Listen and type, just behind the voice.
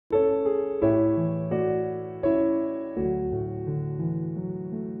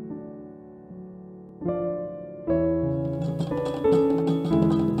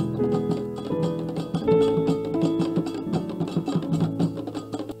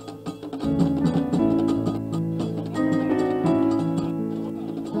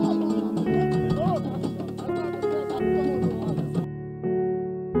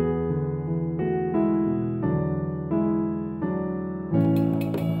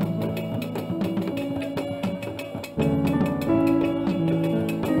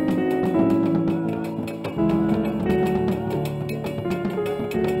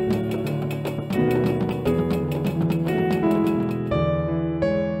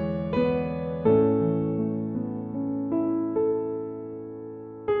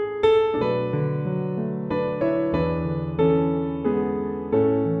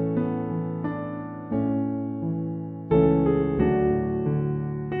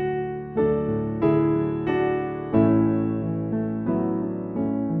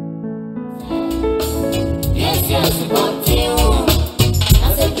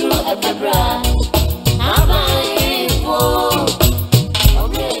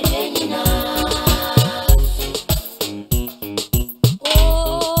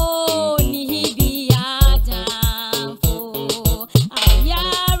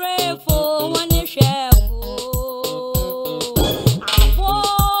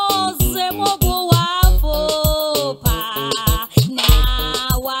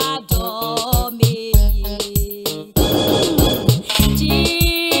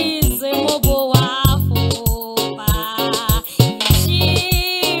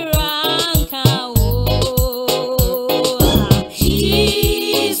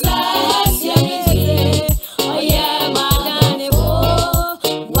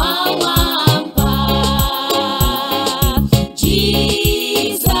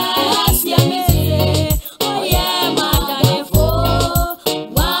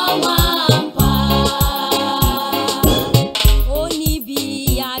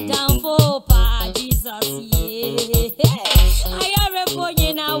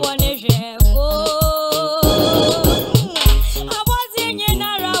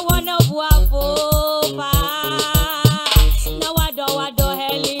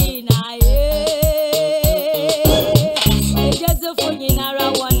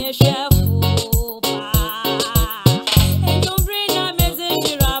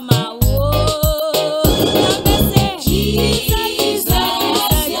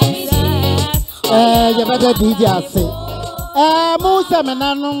Yada DJ say. Musa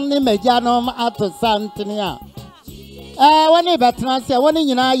menanum ni mejanom ato santinia. Wani betranse wani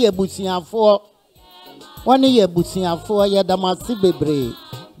nyina ye busiafo. Wani ye busiafo ye damasi bebre.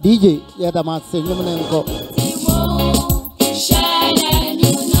 DJ ye damasi nyumne nko.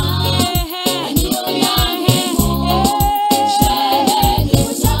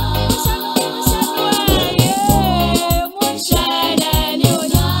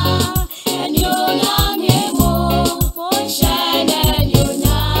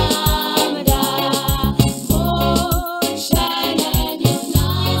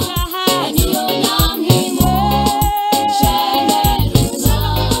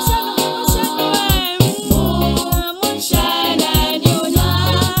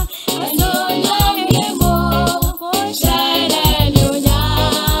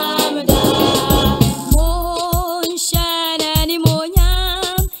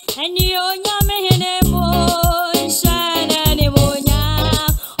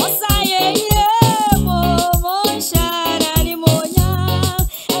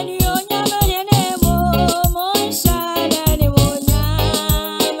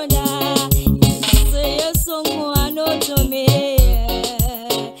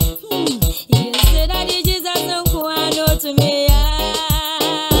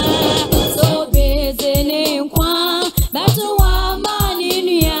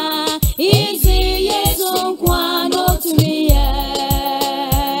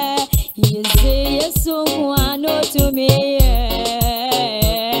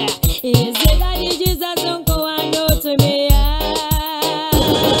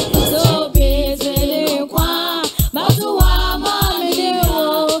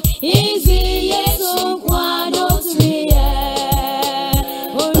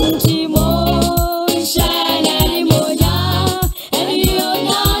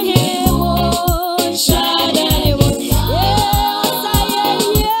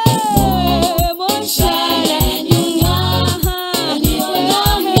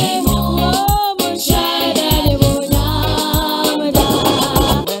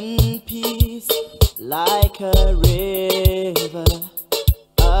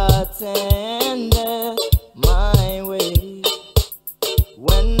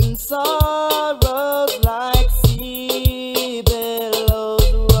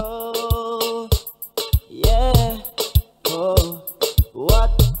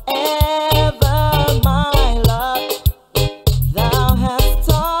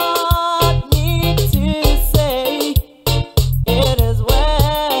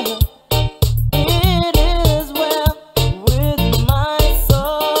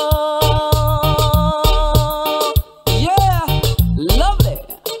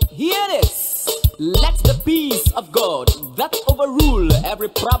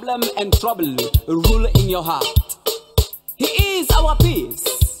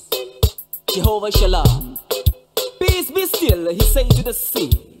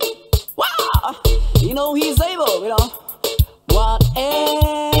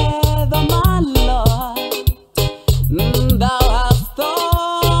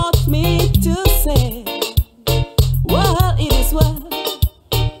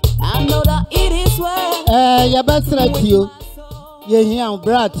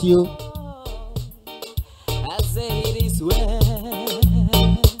 Brought you. I say it is well.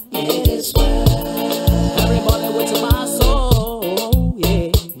 It is well. Everybody with my soul, yeah.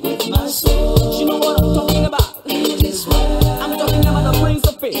 With my soul. You know what I'm talking about? It is well. I'm talking about the Prince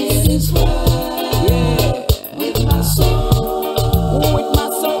of Peace. It is well. Yeah. With my soul. With my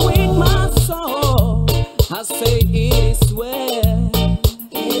soul, with my soul. I say it is well.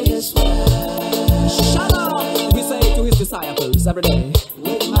 It is well. Shut up. He say to his disciples every day.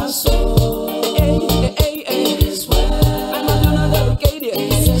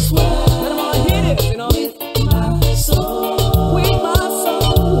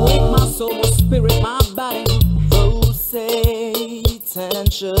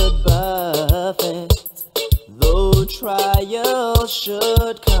 Should buffet, though trial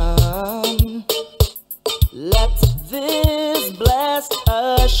should come, let this blessed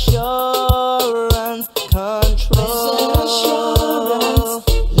assurance control.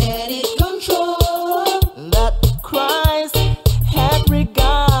 Let it control that Christ hath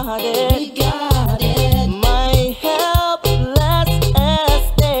regarded my helpless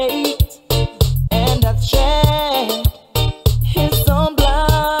estate and hath shed his own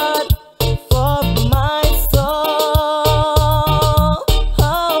blood for my soul.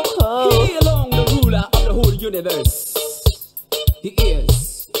 He alone the ruler of the whole universe. He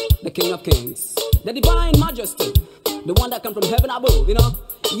is the King of Kings, the divine majesty, the one that comes from heaven above, you know.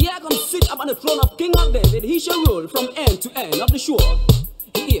 Yeah, come sit upon the throne of King of David. He shall rule from end to end of the shore.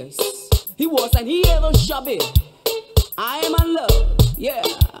 He is, he was, and he ever shall be. I am in love, yeah.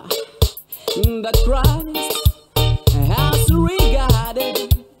 That Christ has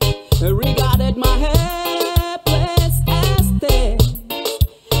regarded my helpless estate,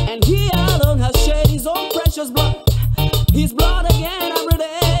 and he alone has shed his own precious blood, his blood again every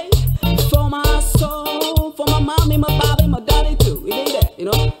day, for my soul, for my mommy, my baby, my daddy too. It ain't that, you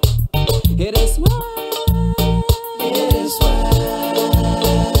know. It is well, it is well.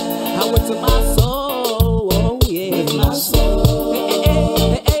 I went to my soul, oh yeah, with my soul.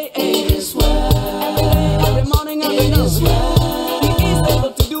 It is well. Every morning, every night, he is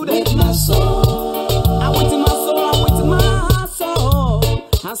able to do that. With my soul, I went to my soul, I went to my soul.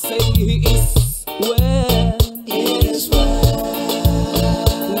 I say he is well. It is well.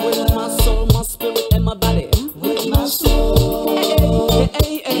 With my soul, my spirit, and my body. With my soul,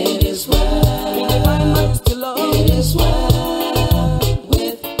 it is well. In divine majesty, Lord, it is well.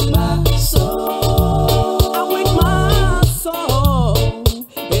 With my soul, and with my soul,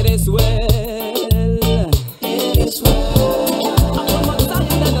 it is well. It is well. I'm gonna tell you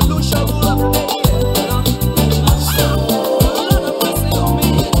that the Lord shall rule every day. With my soul, Lord, have mercy on me.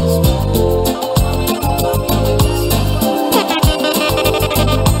 It is well.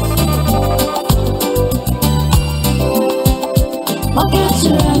 Walk out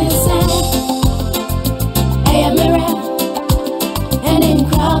your own inside. I am a rat, and in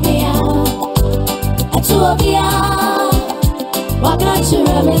Crabia, a Tuovia. Walk out your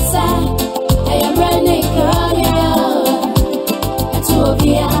own inside. I am running Crabia, a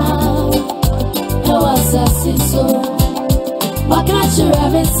Tuovia. No assassin so. Walk out your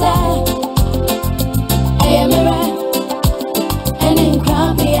own inside. I am a rat, and in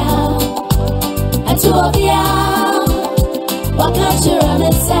Crabia, a Tuovia. Walk out your own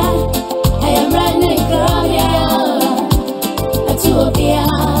inside. I am running Crabia, a Tuovia.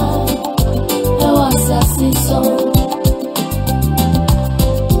 No assassin so.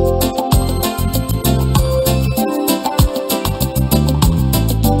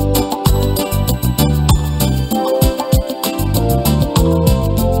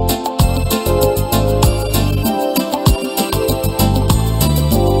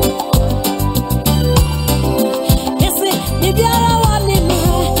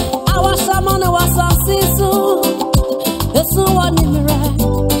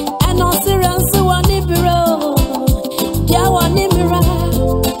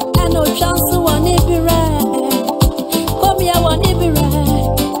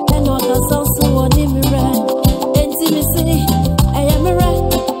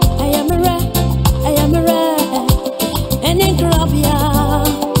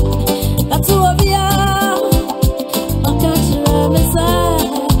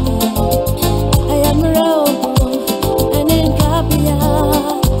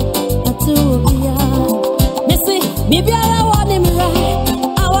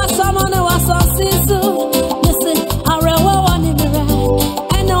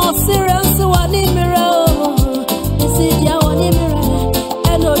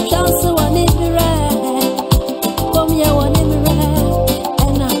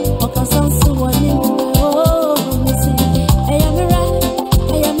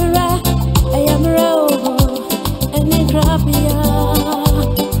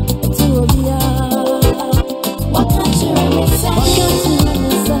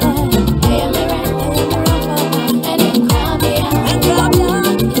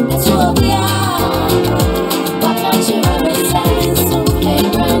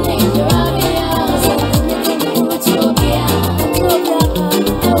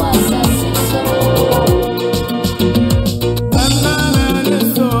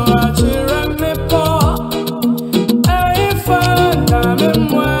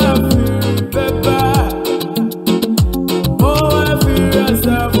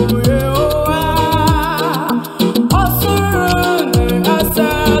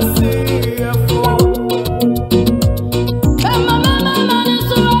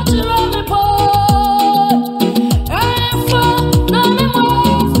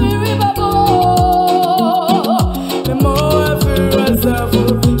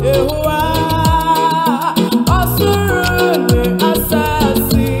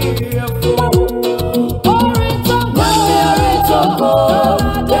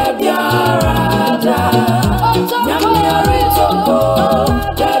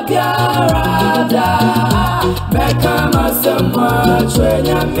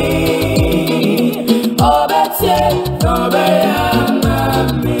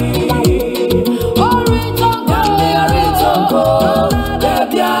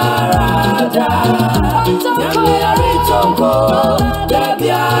 Baby,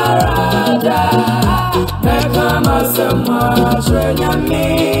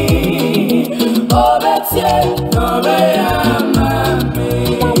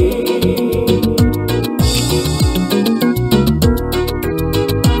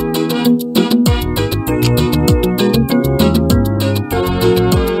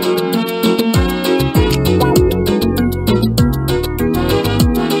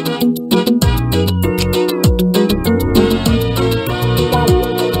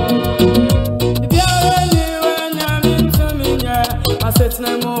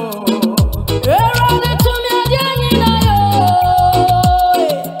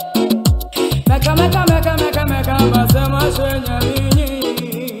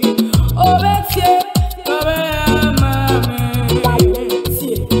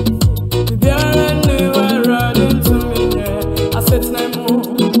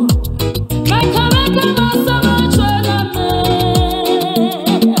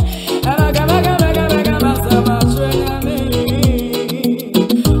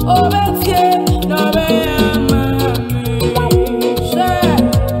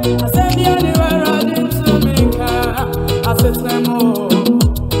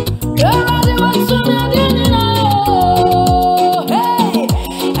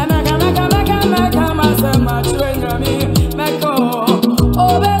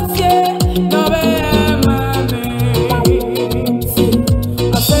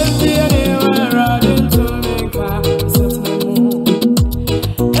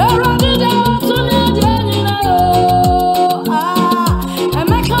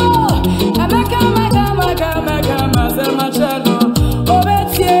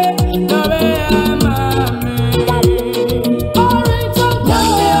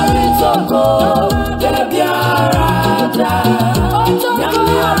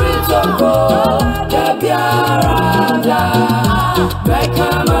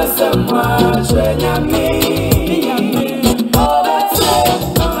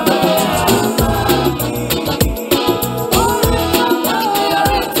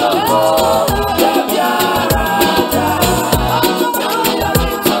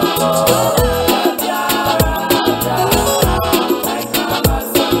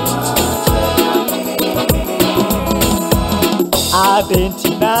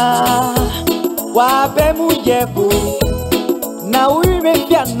 Adentina wabemu yebu na uime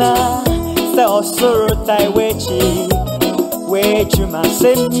piana se osoro tai wechi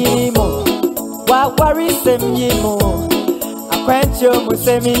masemyimo wawari semyimo akwentio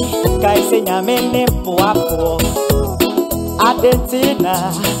musemi kaise nyamene poapo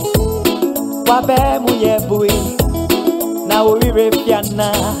Adentina wabemu yebu na uime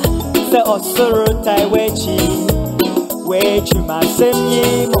piana se osoro tai wechi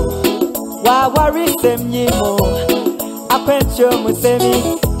masemyimo wawari semyimo akwentio musemi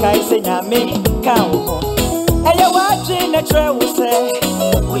kaise nyame kawo eye waji na trewu se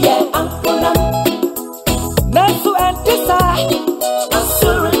uye ankuna nesu entisa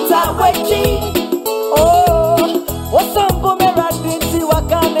asurita wechi oh osambo meradinti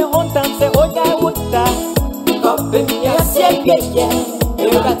wakane hontanse onya wuta kopim yasiye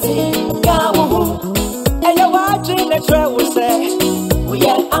ebati kawo eye waji na trewu se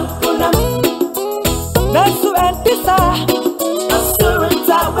uye ankuna nesu entisa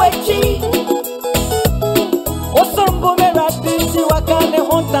asurita wechi osambo meradinti wakane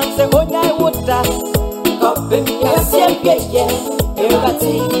hontanse onya wuta kopim yasiye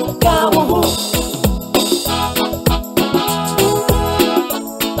ebati kawo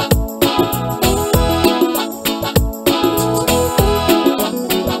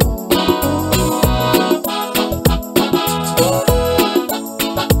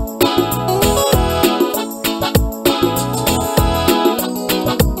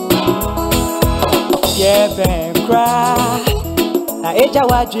na eja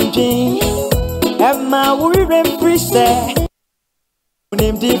wa jinjin emma wure mprise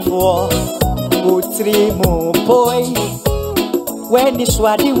unimdifo utri mo boy weni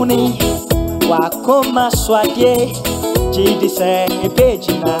swadi huni wakoma swadie jidi se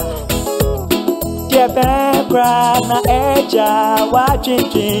epejina jebekra na eja wa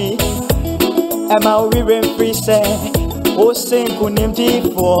jinjin emma wure mprise osinku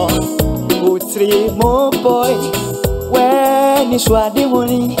nimdifo utri mo boy when is swadi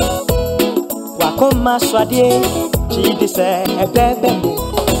woni wakoma swadi jidi se ebebemu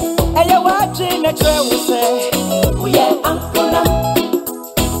eye waji na trewu se uye ankuna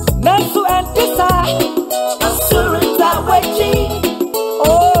nesu entisa asurita wechi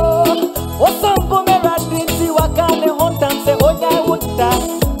oh osambo meradinti wakane hontanse onya wuta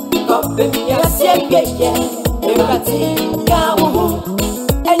kopim yasiye ebati kawo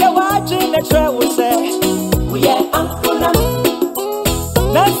eye waji na trewu se uye ankuna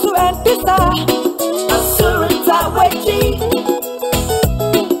nesu entisa asurita wechi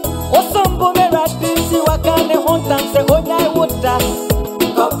osambo meradinti wakane hontanse onya wuta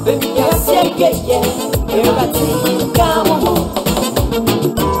kopim yasiye ebati kawo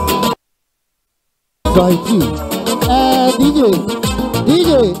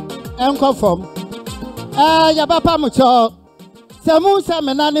DJ enko from yabapa mucho semu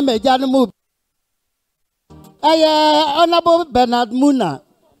semena ni meja no mu Honorable Bernard Muna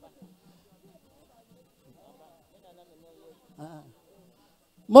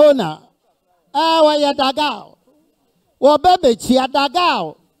Mona waya dagao wo bebe chia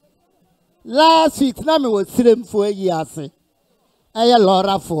dagao last week na me wo sirem fo yi ase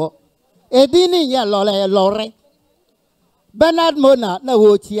lora fo edini ye lore Bernard Mona na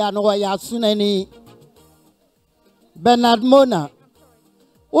wo chia no ya sunani Bernard Mona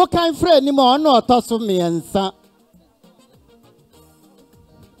wo kan frɛ ni mo no otoso miensa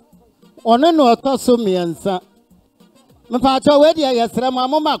ono no otoso miensa mpa cho we dia yesrɛ mo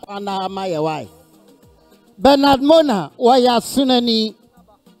amoma kwana ma ye wai Bernard Mona wo ya sunani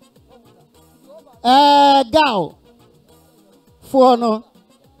gao fo no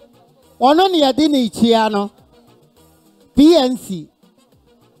ono ne yadi ni chia no PNC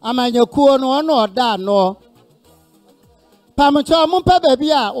amanyakuo no ono oda no Pamucho mumpe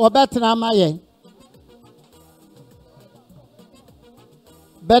baby a obetena maye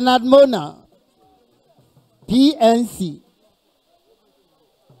Bernard Mona PNC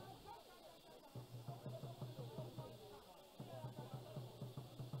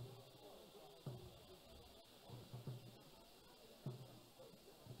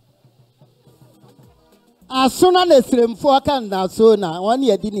asuna nesremfo aka na so na won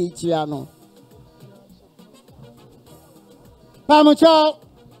ye di ni ichia no Pamucho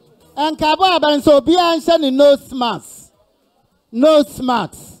And Kaba so be answering no smarts. No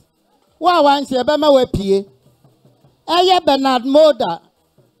smarts. Wa wan she be ma we pie. Eye Bernard Moda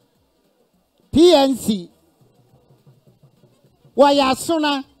PNC. Wa ya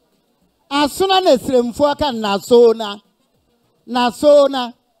suna. Asuna na sremfo aka na sona.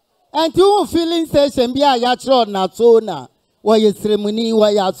 And you filling station be a yachro na sona. Wa ye sremuni wa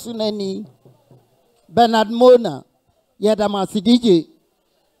ya sunani. Bernard Mona. Yadamasi DJ.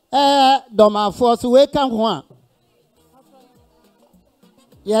 Doma force we kan ho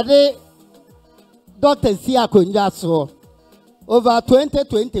yade Dr. Sia Konja so over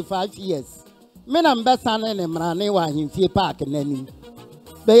 25 years. Me na mbesa na ne mrane wa himfie park nani.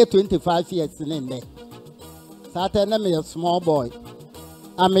 Be 25 years nende. Sata na me small boy.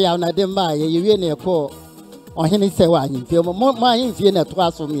 Ame ya na demba ye wie ne ko ohene se wa himfie mo himfie na to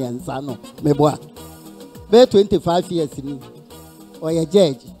aso me ensa no me boa. Be 25 years ni. Oya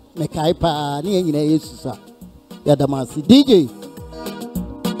judge me kai pa ni nyina Yesusa ya damasi DJ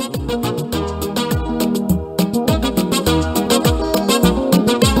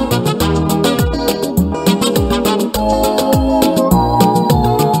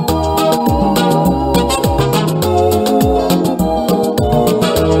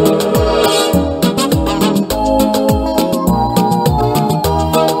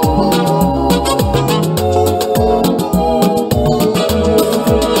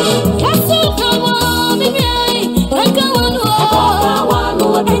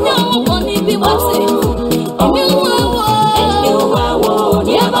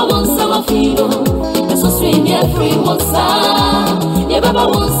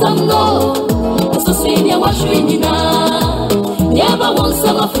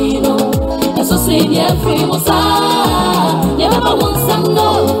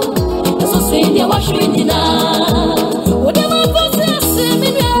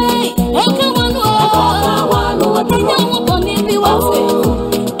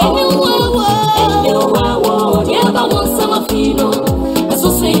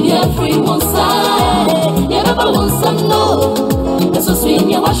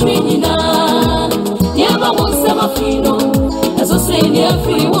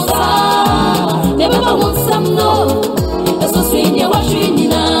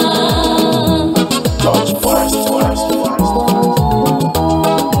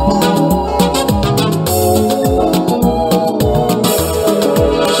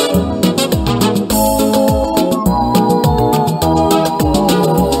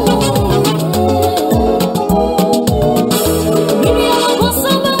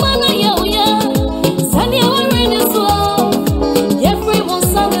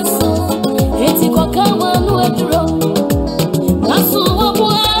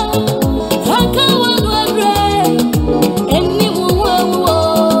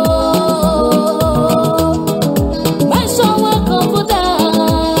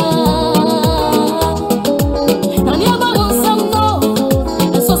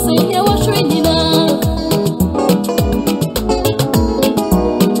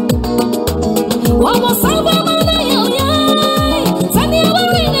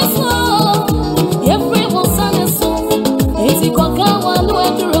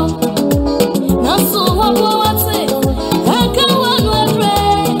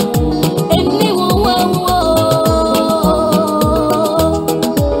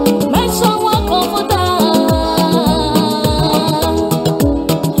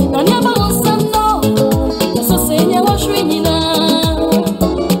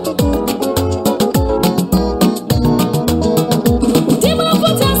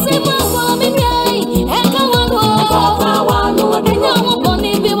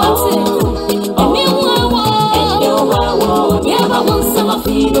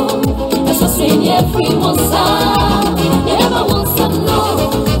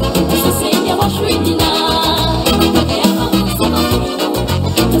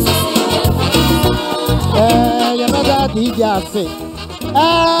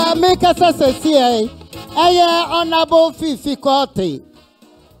make us say, Honorable Fifi Korte,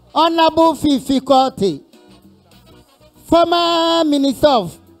 Honorable Fifi Korte, former Minister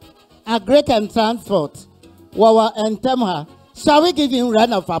of Agric and Transport, Wawa and Temha. Shall we give him a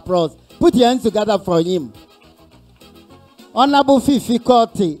round of applause? Put your hands together for him. Honorable Fifi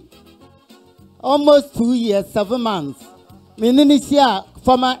Korte, almost 2 years, 7 months. Minisia,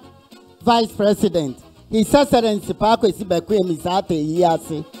 former Vice President. His Excellency Kwesi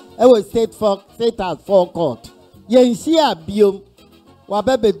Baffoe-Bonnie was state at 4 court. Yenshia biom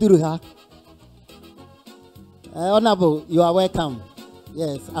wabebe duruha. Honorable, you are welcome.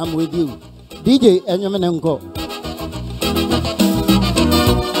 Yes, I'm with you. DJ Enyomenenko.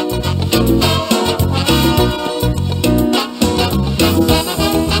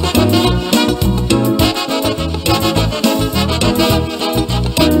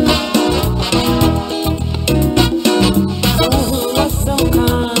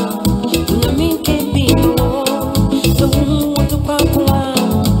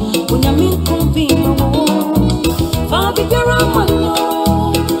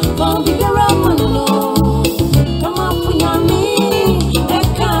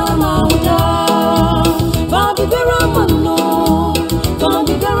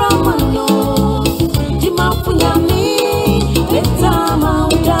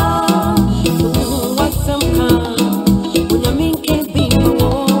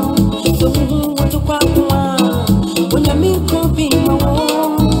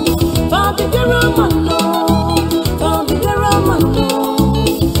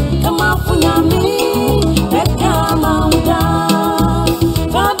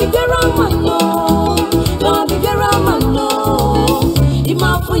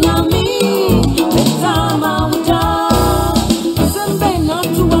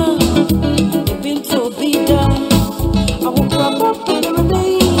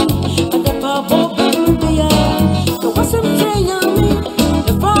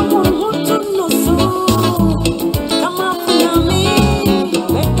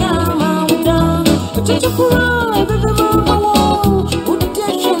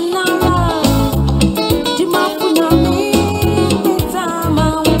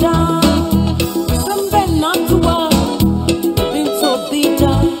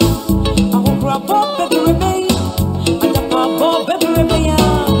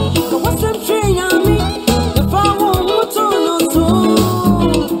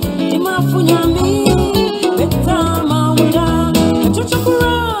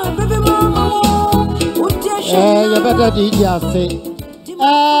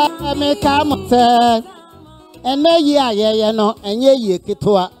 Me come say, and no ye no, and ye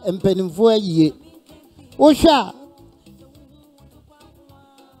kitoa and penny for ye. Usha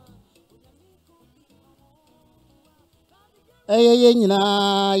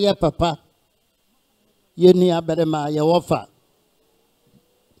ye papa, ye near Bedema, your offer.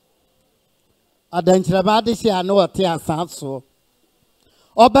 I don't about this year, no tear sounds so.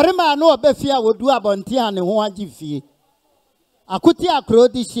 Or Berima, no Befia would do a bontian and one fee. Akuti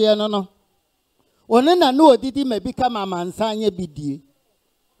akro this year no. One na no didi may become a man sanye bidi.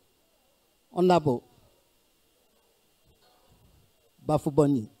 Onabo.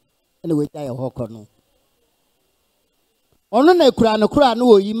 Baffoe-Bonnie. Anyway, I hawk no. Ono na kura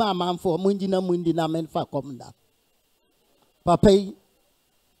no yima man for mundi na men fa komda. Papai.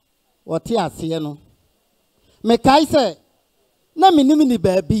 What ya see no. Me kai se na minimini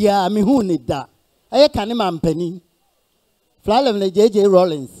baby ya mi hu ni da. Aye kani man penny. Flalem le JJ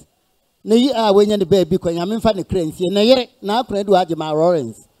Rollins. Na yi a wenye ne baby kwa nyame fa ne crancy na yere na akona du agema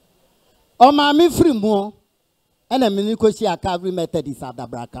Rollins. O ma me free mu na me ni kosi Calvary Methodist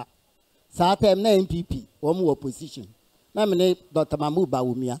adabraka. Sa tem na MPP wo mu opposition. Na me ne Dr. Mamu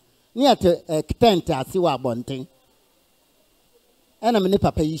Bawumia. Ni ate tent ase wa bonten. Na me ne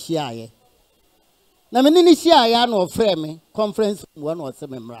papa yi hia ye. Na me ni hia ya na ofre me conference wo na o se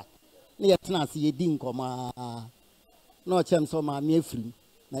me mra. Na ye tena ase ye di nkoma. No chem so ma me afiri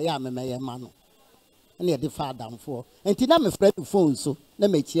na ya me ma no na ye de fa damfo enti na me friend phone so na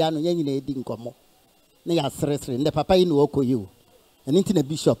me chia no nya nyina edi nkomo na ya sresre nde papa yi no okoyi o enti na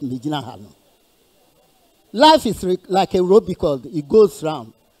bishop me gina ha no. Life is like a road because it goes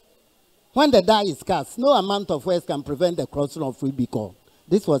round. When the die is cast, no amount of words can prevent the crossing of Rubicon.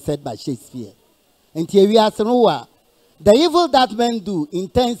 This was said by Shakespeare. Enti we are no the evil that men do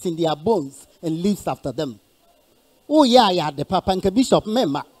intends in their bones and lives after them. Oh yeah, the papa and bishop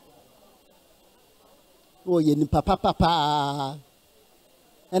member. Oh yeah, ni papa.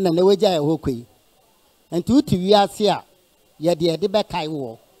 And then the way I hookey. And two years here, ye dear the back I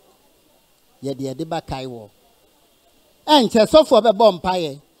war. Ye dear the back I war. And so for the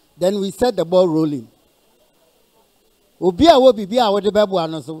bonfire, then we set the ball rolling. Ubia will be our the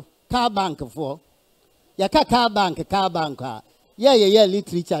babuano car bank for. Ya car bank. Yeah,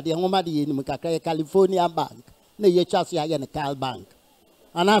 literature, the Homadi in Mukaka, California bank. Na ye chasi ya na Cal Bank.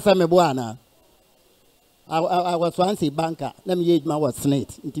 Anasa me bwana. I was once a banker. Let me age my was snake.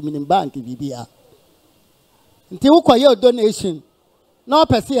 Inti minim bank bibia. Inti ukwa ye donation. No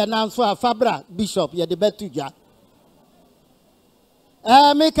pesi announce for Fabra Bishop ye de betuja.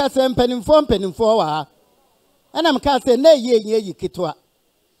 Make us penny for wa. And I'm cast a ne ye kitwa.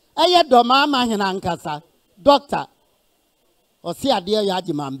 Aye do mama hinankasa. Doctor. Or see a dear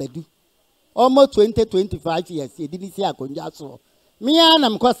yajiman bedu. Almost 25 years, he didn't see a conjasso. Me and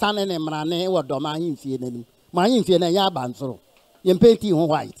I'm cossan and Mrane or Doma in Fian, my infant and Yabanso. You painting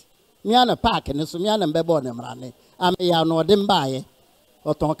white. Me and a pack and a Sumian and Babo and Mrane. I may have no them buy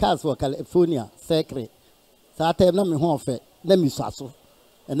or Tonkas for California, sacred. Saturday, no me home fet, let me sasso,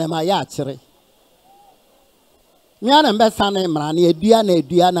 and then my yachre. Me and Bessan and Mrane,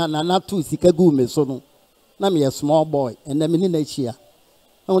 Diana, and not two Sikagume sono. Nami a small boy, and the minute here.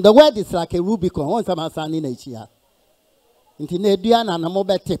 The word is like a Rubicon. Once I'm a son in each year. Into Diana and a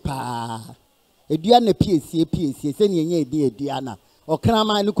mobile tepa. A Diana PSC, sending ye dear Diana. Or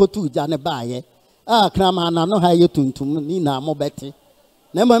Krama and Kotu Jana Baye. Ah, Krama, I know how you to Nina Mobete.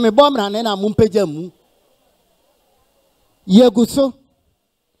 Never me bomb and then I'm Mumpejamu. Ye good so.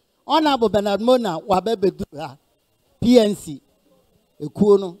 Honorable Bernard Mona, Wabebe Dura. PNC. A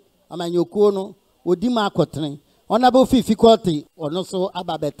Kuno, a man your Kuno, Udima Cotrin. Honorable difficulty or no so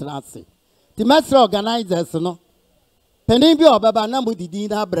about transit. The master organizers no Penny be obeba na mudidi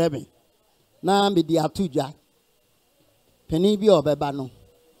na brebe. Na midi atuja. Penny be obeba no.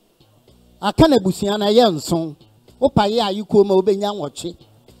 Akana busiana yenson. Opa ye ayuko ma obenya nwoche.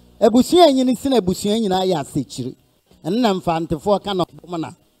 Ebusia nyini sina ebusia nyina ya asechiri. Enna mfantefo kana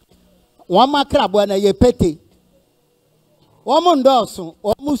obomana. Wama krabo na ye pete. Womu ndoso,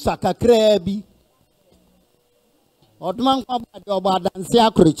 womu sakakra bi. Odman kwa bade obadanse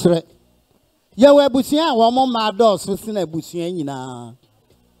akrechire. Yewe ebusia womu ma doso sina ebusia nyina.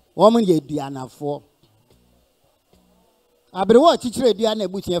 Womu ye duanafo. Abrewa chichire duana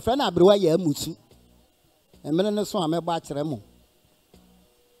ebusia fra na abrewa ye amusu. Emene ne so ameba akire mo.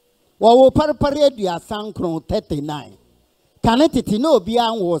 Wo parpare aduasan kron 39. Kanetiti na obi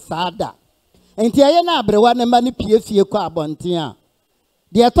anwo saada. Enti aye na abrewa ne ma ne pie fie kwa abonten a.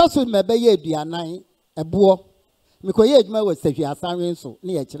 De etoso mebe ye aduanan ebo. Mikoye adwuma wo sahwiasan wenso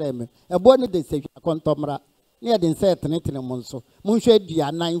ne ye kire me. Ebo ne de sahwia kontomra. Ne ye de nse tenetene mo nso. Monhwe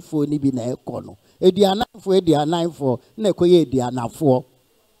aduanan fo ni bi na ekọ no. Aduanan fo na ekoye aduanafo.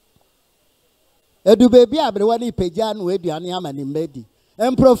 Edu bebi abrewa ni pejia no aduane amani medi.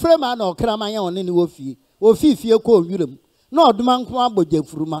 Emprofrema na okraman ya one ni wofi fie ko nwurem. Na oduma nko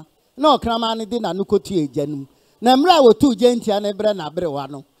abojefuruma. Na okraman ni de na nukotu ejanum. Na mra wotu gentia na bre na abrewa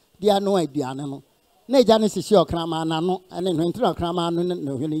no. Dia no aduane no. Na eja ne sisi okraman na no ene no ntira okraman no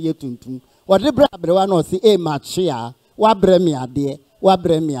no hwene yetuntum. Wode bre abrewa no si e machia wa bre mi ade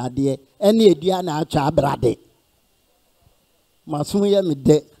ene edua na atwa abrade. Masum ye me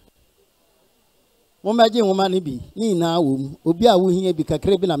de. Momaji woman bi ni na wo obi a wo hia bi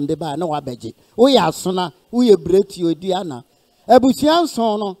kakra bi na mde ba na wa beje wo ya asona wo ye breti odua na abusuan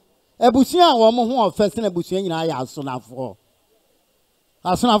son no abusuan wo mo ho ofese na abusuan nyina ya asonafo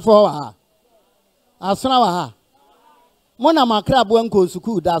wa ha mo na makra bo nko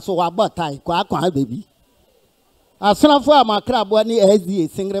school da so wa botai kwa bebi asonafo a makra bo ni SDA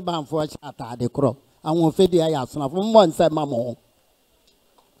singre banfo cha atade kro awon fedi ya asonafo mo nsa mamo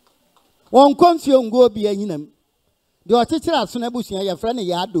won konfio ngo bi anyinam de ochechira aso na busuan ye fra ne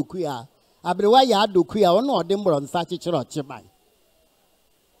ya adoku a abrewa ya adoku a ono ode mbro nsa chechira ochiban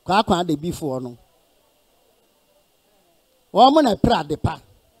kwa de bifo no wo mo na pra de pa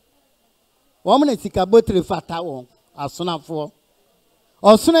wo mo na sika botre fata won asonafo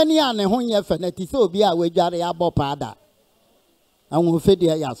osona ni ane ho ye fa na ti se obi a wadware ya bopa ada awon fedi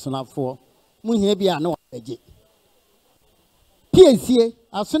ya asonafo mu hia bi a na waje piesie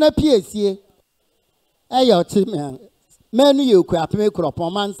asona piesie eyo ti menu ye ku apeme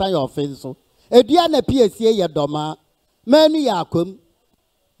kropon mansa ye ofenso edua na piesie ye doma menu ye akom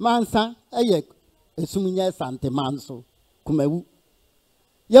mansa eye esumunya sante manso kumawu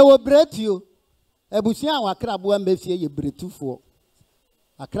ye wo bretio ebusia wa krabo ambefie ye bretufo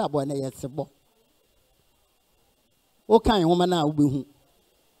akrabo na ye sebo o kan homa na obehu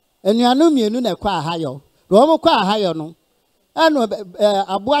enuanu mienu na kwa ahayo ro mo kwa ahayo no anu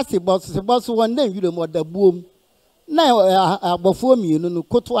abuase boss won na nwure mo da buom na abofo mienu no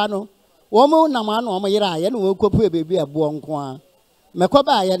kotoa no wo mo na ma no mo yira ye no wo kopu bebi abo nko a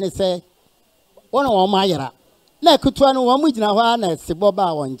mekoba ye ne se wona wo ma yira na kotoa no wo mo gina ho na sebo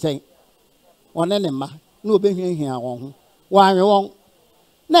ba won nchen one ne ma na obehwiahwia won ho wanwe won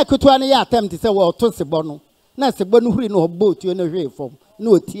na kotoa no ya attempt se wo to sebo no na sebo no huri no obo tuo no hwe fom na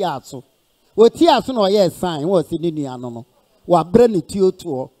oti aso na ye sign wo si ni nua no wa bre ne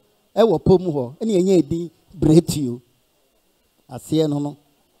tioto e wo pom ho ene enye edi bretio asie no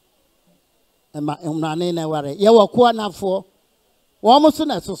ema emrane na ware ye wo ko anafo wo mo so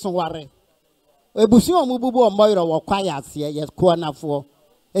na soso ware ebusu o mo bubu o moyro wo kwa ya asie ye ko anafo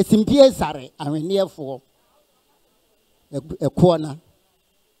esimpie sare ahweniefo e ko na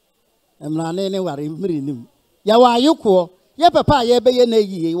emrane ne ware mrinim ya wa ayuko ye papa ye be ye na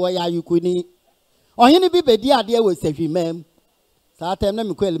yiye wo ya ayuko ni ohene bi bedi ade wo sahwimam saa tem na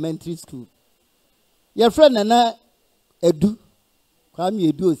me ko elementary school ye friend na edu kwa me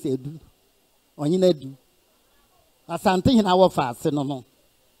edu o se edu onye na edu asante hina wo fa ase no no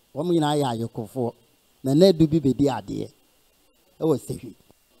wo mu nyina ya ayekofo na edu bi bedi ade e wo sahwi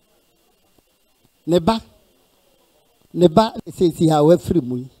ne ba se ha wa firi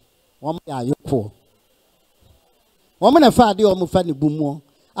mu wo mu ya ayekofo wo mu na fa ade wo mu fa ne bumu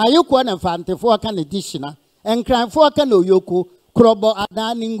ayekofo na fantefo aka ne dishina enkranfo aka na oyoko krobo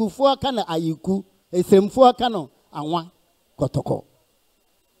adani ngufu aka na ayiku esemfu aka no anwa kotoko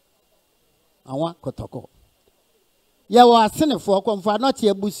ya wa asenefo komfa no te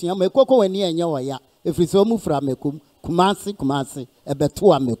abusia ma ekoko wani enye wo ya efrise omu fra mekum kumasi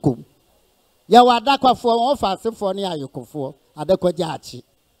ebeto amekum ya wa adakwafo won fa asefo ne ayekofo adakwaja achi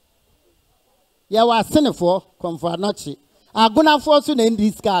ya wa senefo komfo anochi agunafo so na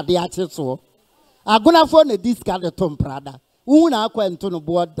discard ya cheso agunafo na discard tomprada wu na akwento no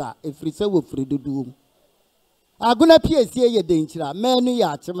boda efrise wo fridudu aguna piesie ye denchira menu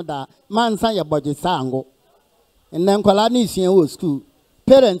ya chimda mansa ya boje sango nkwala ni sua wo school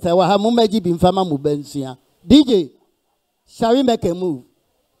parents wa ha mumaji bi mfama mu bansua DJ shall we make a move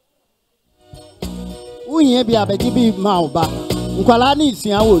unye bi abaji bi ma oba nkwala ni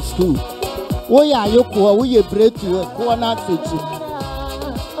sua wo school wo ya yoko wo ye breakthrough ko na techi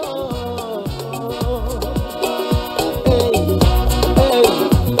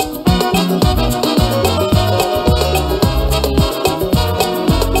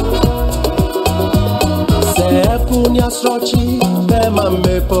Punya srochi be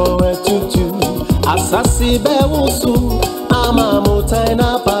mamepo etutu asasi be wusu ama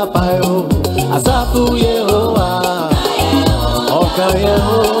mutaina papayo asafu Yehowa okaye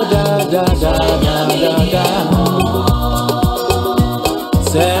ho da da da da da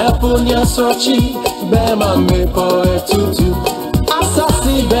se punya srochi be mamepo etutu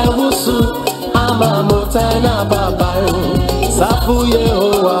asasi be wusu ama mutaina papayo asafu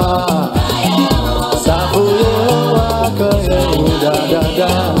Yehowa Safu Yehowa kaye da da da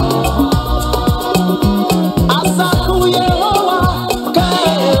Asafu Yehowa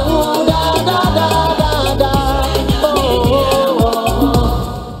kaye da da da da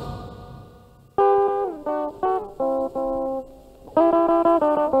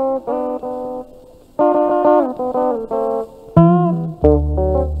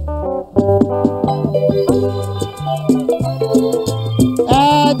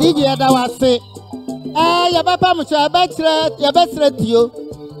DJ Adawase ya baba mucho ya betre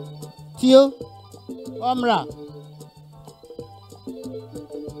tio omra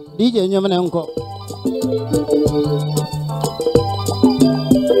DJ nyomene nko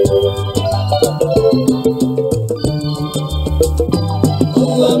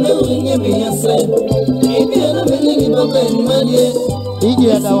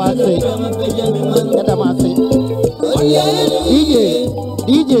DJ Adawase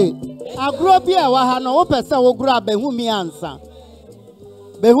DJ agro bia wa ha no wo pese wo gro abehu mi ansa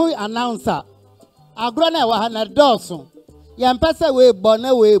behu announcer agro na wa ha na doso ya mpese we bo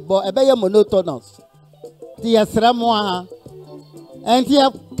na we bo ebe ye monotonous ti yesremo ha enti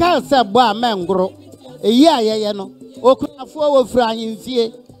ya ka se bo amengro eyi ayeye no okunafo wo firi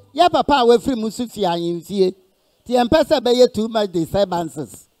anyimfie ya papa we firi musufi anyimfie ti mpese be ye too much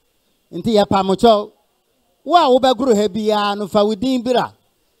disturbances enti ya pamocho wa wo be gro ha bia no fa wudin bira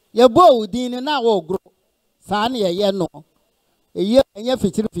ye bo udin na wo gro sa na ye no eye enye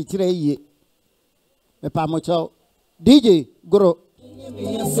fichire eye me pamocho DJ gro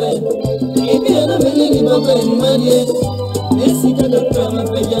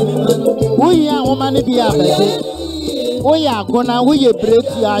Uya woman bi abeje Uya gona uye break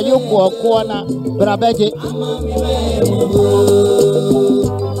ya yoko na brabeje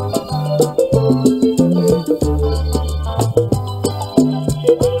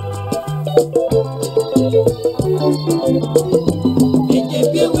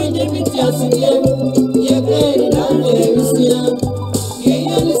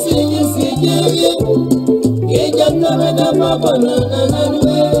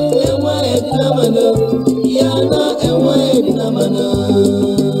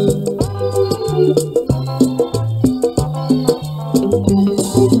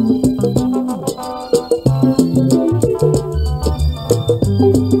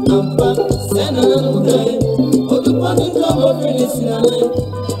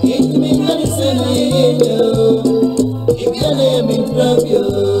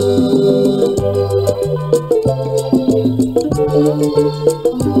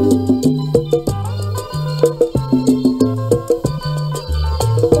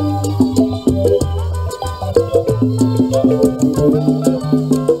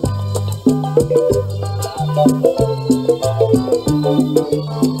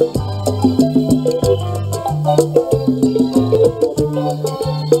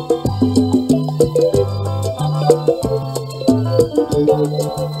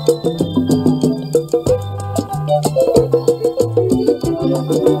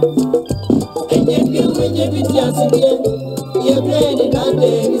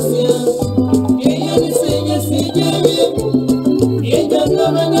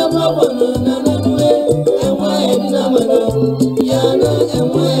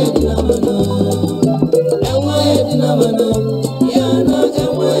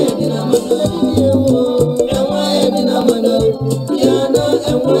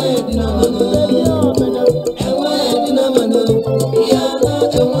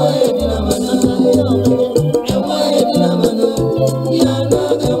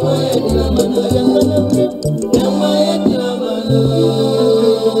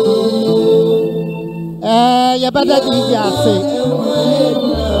You better do say.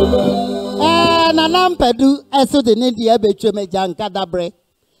 Nanampedu, eso de Nidia Bechume Jankadabre.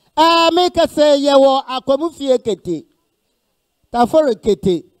 Make us say, ye were a comufie kete. Tafore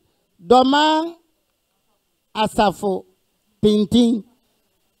kete. Doma asafo. Pinting.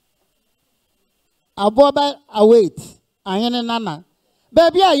 Aboba await. Ayene nana.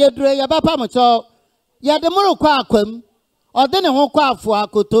 Baby, I yedre ya papa mucho. Ya de muru kwa akwem. Odene ho kwa afu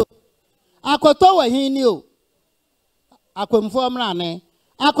akoto. Akoto wa hini o. Akwemfo mrane.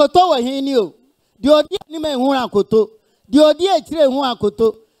 Akoto wa hini o. Di odi ni me hu akoto. Di odi etire hu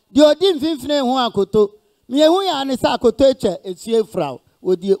akoto. Di odi mfimfine hu akoto. Me hu ya ne sa akoto eche esie fra.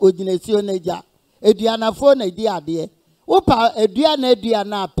 Odi ogina esio neja. Eduanafo na di ade. Wopa edua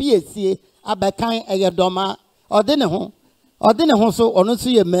na piesie abekan eyedoma. Ode ne ho so ono so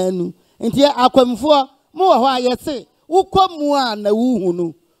ye manu. Nti akwemfo mo wo ho ayese. Ukomu a na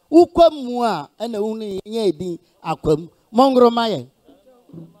wuhunu. Ukomu a na wunu ye edin akwam. Mongro maye.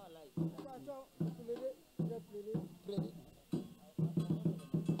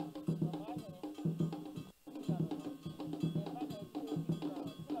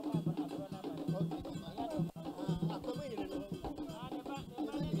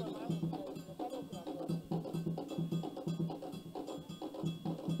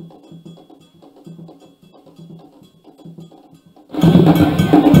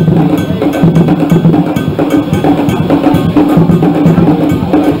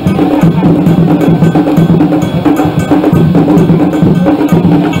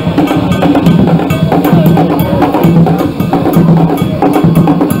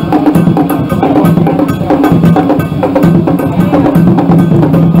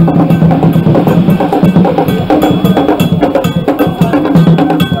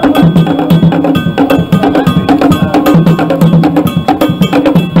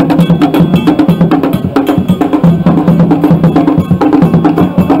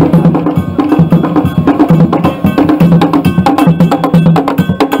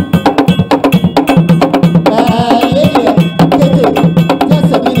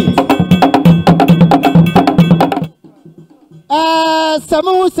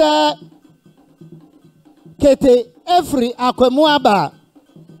 Samusa Kete every akwemuaba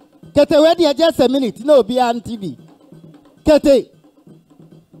Kete wedi just a minute no be on TV Kete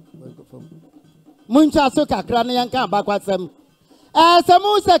Muncha so kakra na yanka bakwasem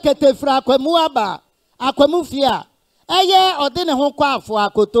Samusa Kete fra akwemuaba akwemufia eye ode ne ho kwa afo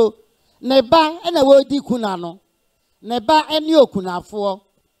akoto ne ba na wodi kuna no ne ba eni okunafo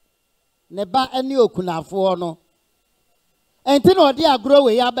ne ba eni okunafo no enti no de agro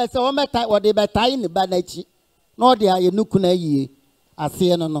we ya be se o meta o de betai ne ba nachi no de aye nuku na yie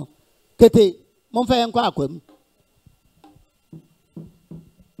ase no Kete momfa yen kwa akwam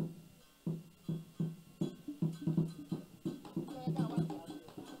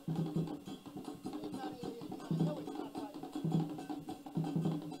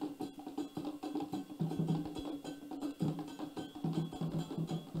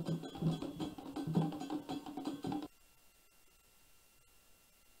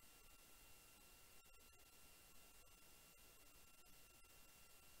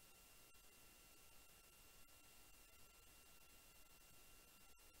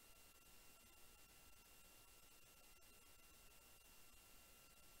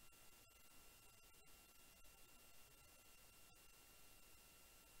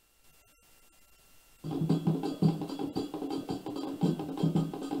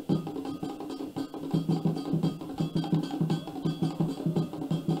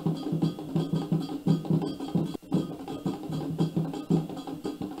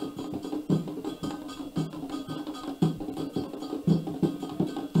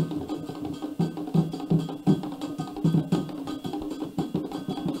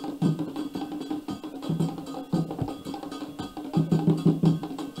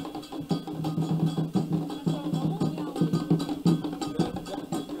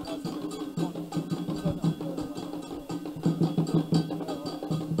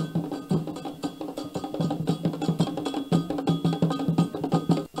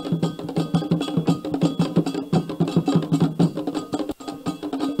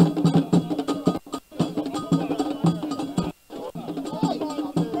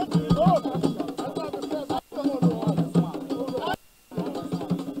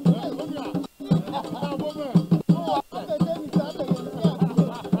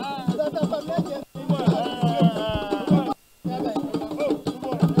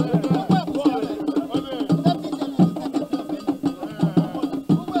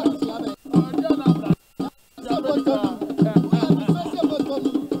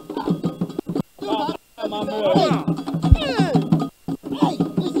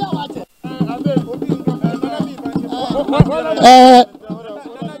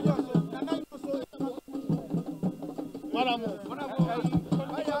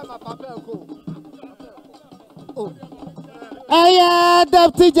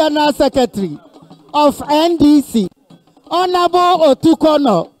Deputy General Secretary of NDC, Honorable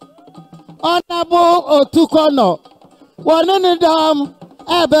Otukono, one in the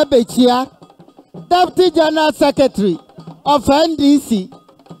Ebebechia, Deputy General Secretary of NDC,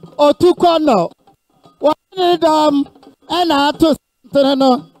 Otukono, one in the Enato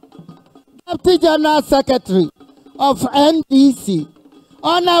Deputy General Secretary of NDC,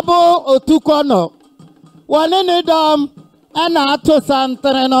 Honorable Otukono, one in the Enato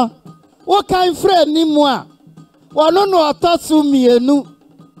Santreno. What kind friend ni moi? One no atosu mienu.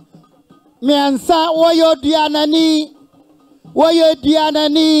 Miansa woyo dianani.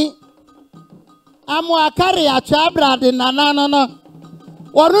 Amwa kari achabra de nanana.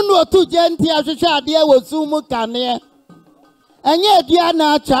 One no tu genti ashisha dia wosumu kane. Enye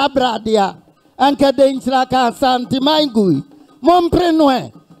diana chabra dia. Anke denchra ka santi maingui.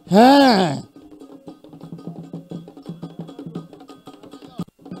 Momprenwe.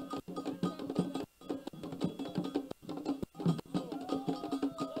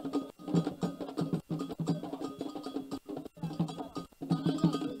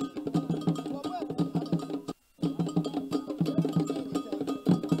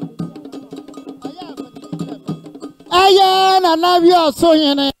 And now you are so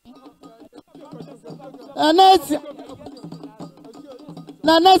in it. And that's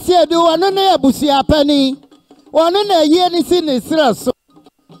here. Do one in a busia penny. One in a year is in his stress.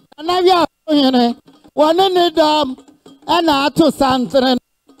 And now you are so in it. One in the dam and a to Santren.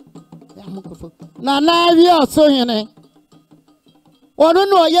 Now you are so in it. One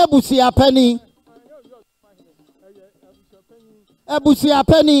in a year busia penny. A busia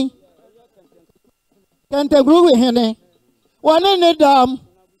penny. Can't agree with him. One in the dam,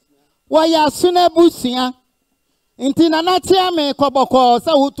 why ya sooner busia? Intina natia me koboko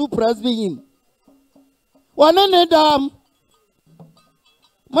sa hutu presbyim. One in the dam,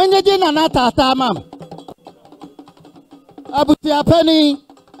 when you did anata tamam. Abutia penny,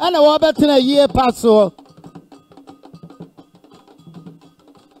 and a wabet in a year passo.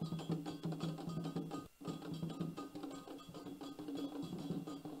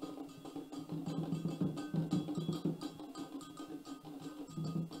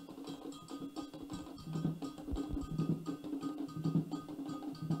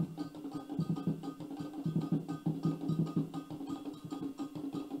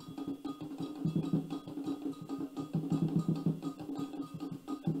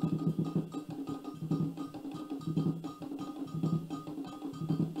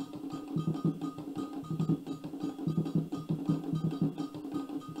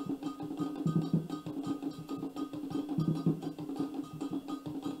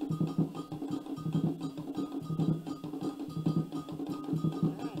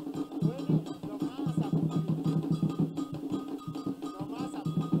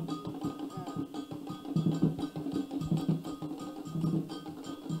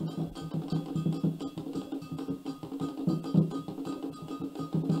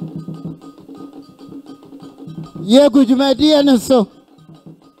 Ye good media and so.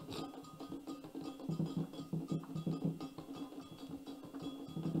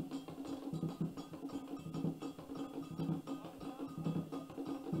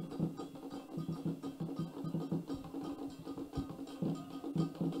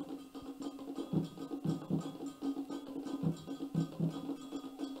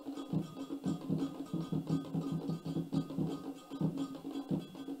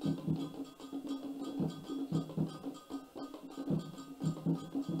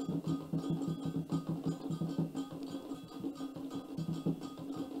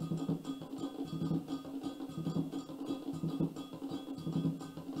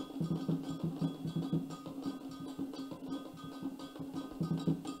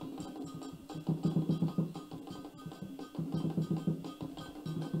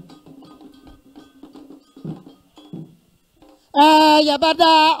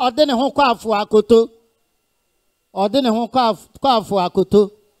 Yabada ordene ho kwafu akoto ordene ho kwafu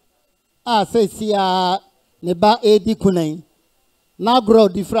akoto a sesia ne ba edi kunan na gro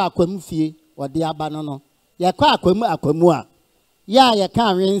difra akwamfie ode aba no ye kwa akwamu a ya ka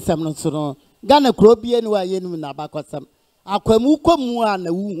anwensem no so no Gana kro bie ni wa yenum na bakosam akwamu komu a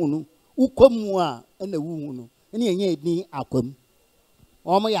na wuhunu ukomu a na wuhunu ene enye edin akwam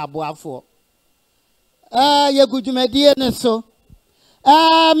omo ya boafo ye gudumedie ne so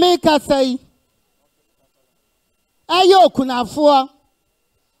me kasai ayo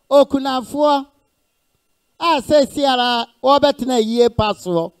okunafo a se siara obetina yie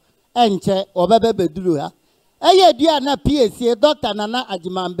paso enche obebe beduru ha eye dua na PAC Dr. Nana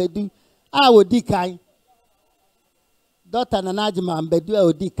Ajimambedu a odi kan Dr. Nana Ajimambedu a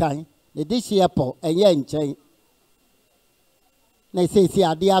odi kan ne de hyepo enye nchen na se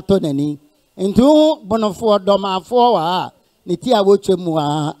ade ato nani ntu bonofo domafo wa ne ti a wotwemu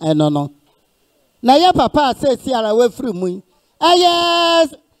a eno no na ye papa se siara we free mu eye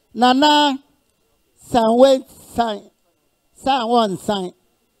Nana Sanwe San one sign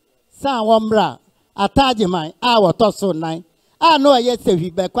San Wambra Atajiman a wotoso nine a no ye se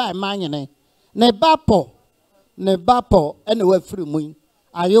hwi be kwa manyene ne bapo ene we free mu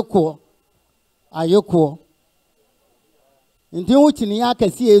ayoko nti wuchini ya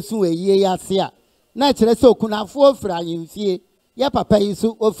kesi esu eyie ya se a na kire se okunafo ofra anyimfie ya papa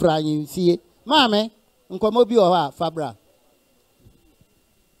yisu ofra anyimfie maame nkomo bi o ha fabra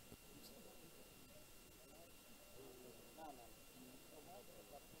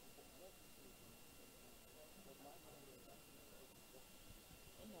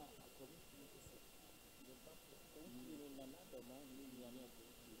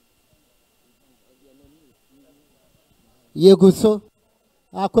Yeguso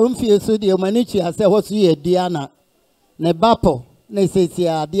akomfie so de manichi ase woso ye diana ne bapo na sesi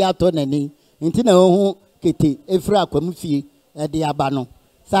ade ato nani nti na ohu kete efra akomfie e de aba no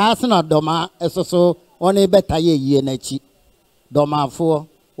saa se na doma esoso one beta ye yie na chi domafo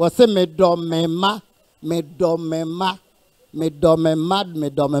wo se medomema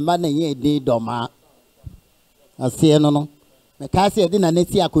na ye de doma ase no me ka se de na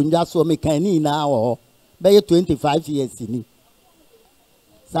neti akondwa so me kan ni na wo be 25 years ni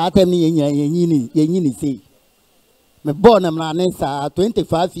saatem ni yenyini sei me born am na nsa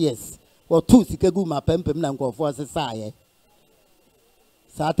 25 years or two sikegu ma pempem na nkofo asesa ye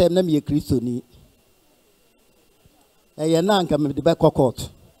saatem na me Kristo ni ye na nka me de be court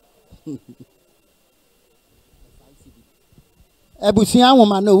ebusia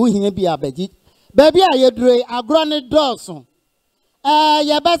nwoma na wuhia bi abaji ba bi a yedure agro ne doso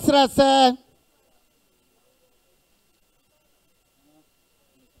ye besra se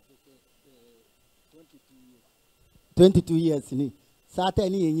 22 years ni sata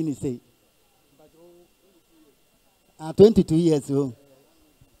ni yenyini sei 22 years o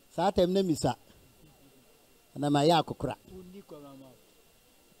sata mna misa na maya akokora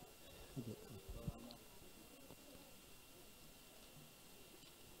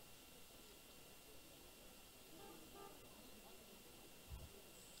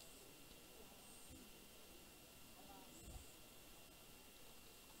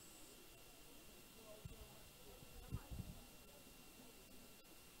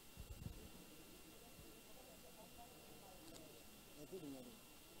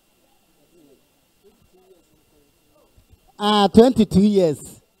Ah, 22 years.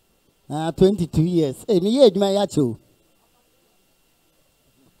 22 years. Eh, me ye adwuma ya cho.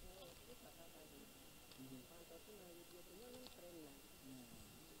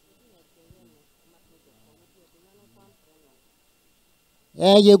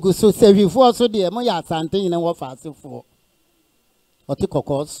 Ye go so sevifo so de mo ya asante yin wo fa asefo. Oti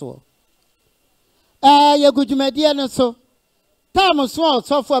kokko ye go dwumadie no so. Tam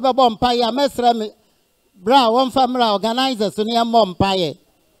so fo be bom pa ya mesra me bra one family organizers so near mom paye.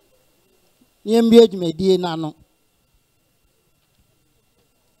 Near me dwumadie na no.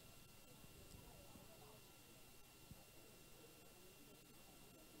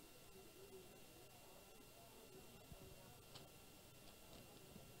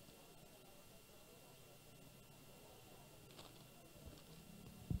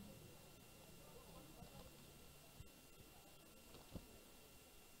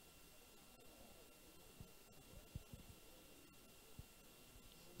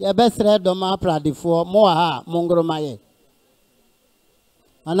 Ya besre do ma pradifo mo ha mongromaye.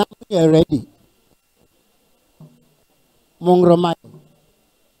 Ana you ready. Mongromaye.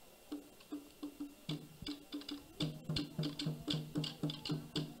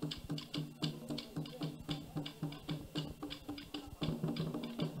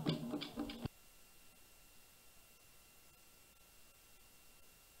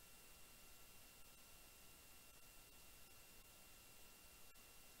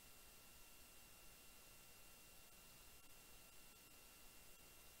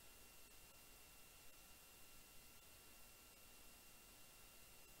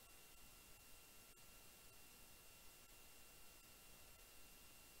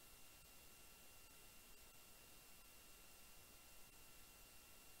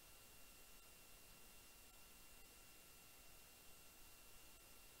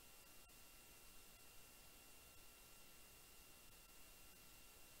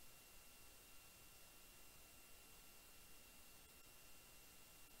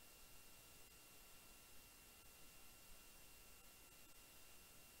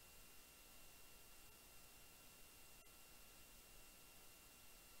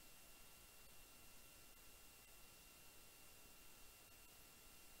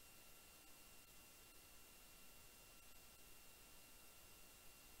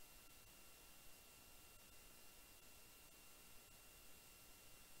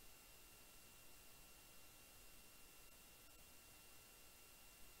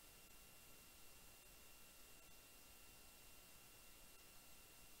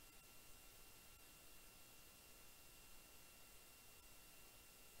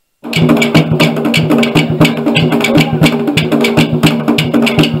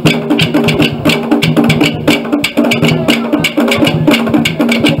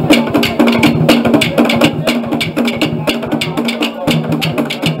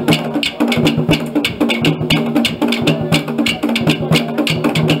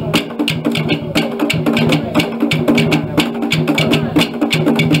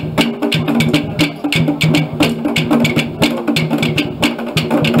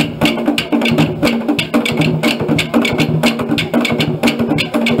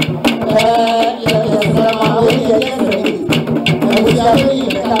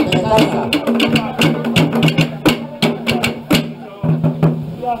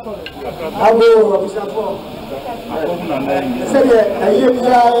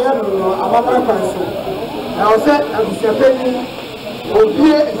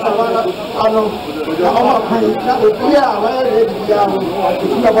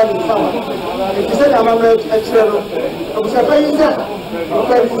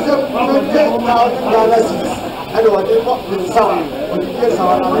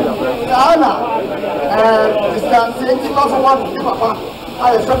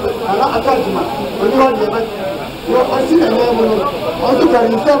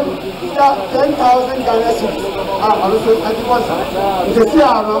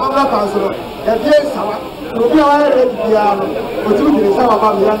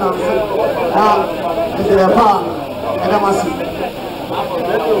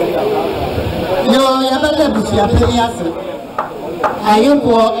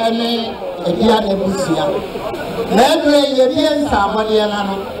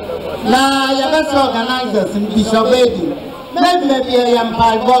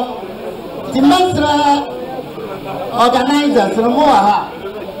 Organizers from Moa,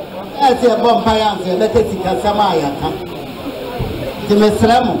 as a bonfire, let it take a Samaya. The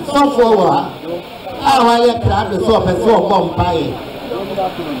Mesram, so forward. How I crowd the soap and so bonfire.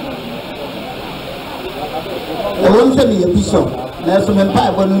 The one send me a bishop, there's some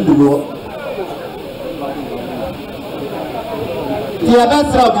empire one to go. The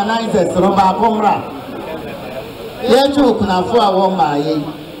best organizers from Babo. They took now for a woman.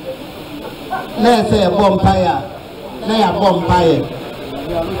 Let's say a bonfire. They are bonfire.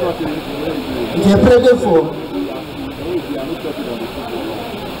 They pray for.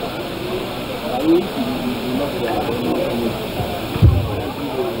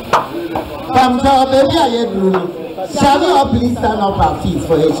 Come to baby, I agree. Shall we all please stand up our feet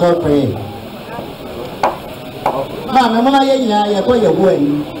for a short prayer? Mamma, you're going away.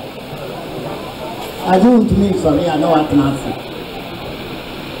 I don't mean for me, I know what to answer.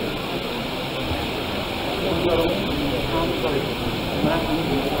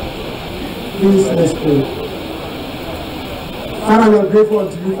 Please, let's pray. Father, we are grateful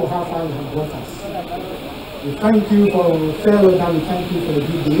unto you for how far you have brought us. We thank you for fair weather, we thank you for a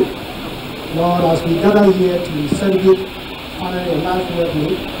good day. Lord, as we gather here to celebrate finally a life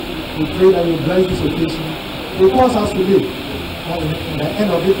birthday, we pray that you bless this occasion. Because us today, and in the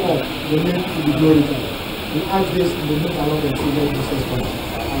end of it all, your name will be glorified. We ask this in the name of our Lord and Savior Jesus Christ.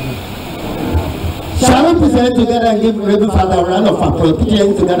 Amen. Shall we present together and give Reverend Father a round of applause? Put your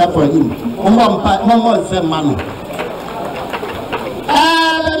hands together for him. One more same man.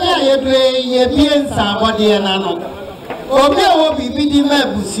 Ye bien somebody and ano. Obi o bibi di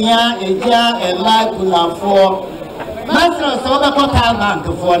mebusia eja ela kuna for. Master so ba ko Cal Bank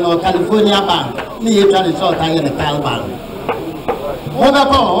for no California Bank. Ni ye try to tie the Cal Bank. O ba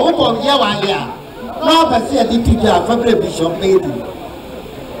ko ye wa ya. No ba see a deputy for Bishop Baby.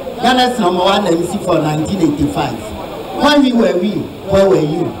 Ghana's number one MC for 1985. When we were where were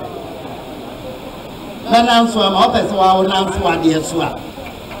you? When I'm so I'm up as well, I'm so I dear swap.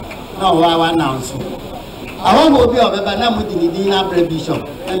 No, I want now. I won't be of a banana with the Dina Bishop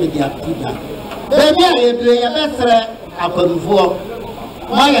and the Gapita. Baby, I play a better upon four.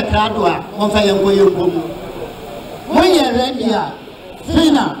 Why a Cradua, one fire and go. When you're ready,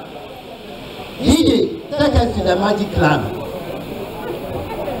 Fina, DJ, take us to the Magic Club.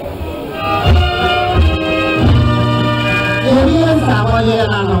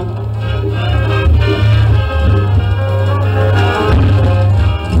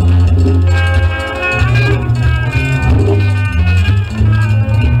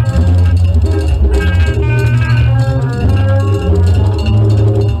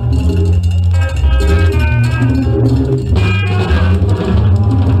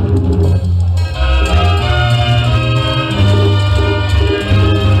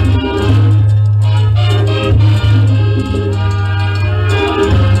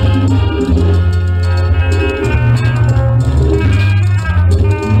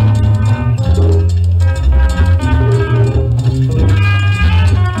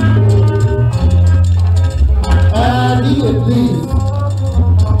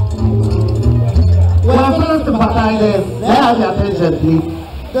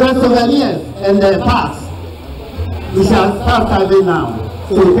 the souvenirs and the parts. We shall start serving now.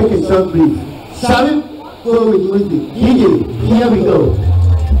 So we take a short brief. Shall we go with music? DJ, here we go.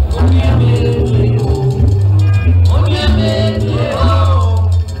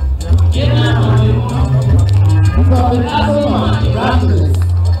 From the Asoma, Rattles,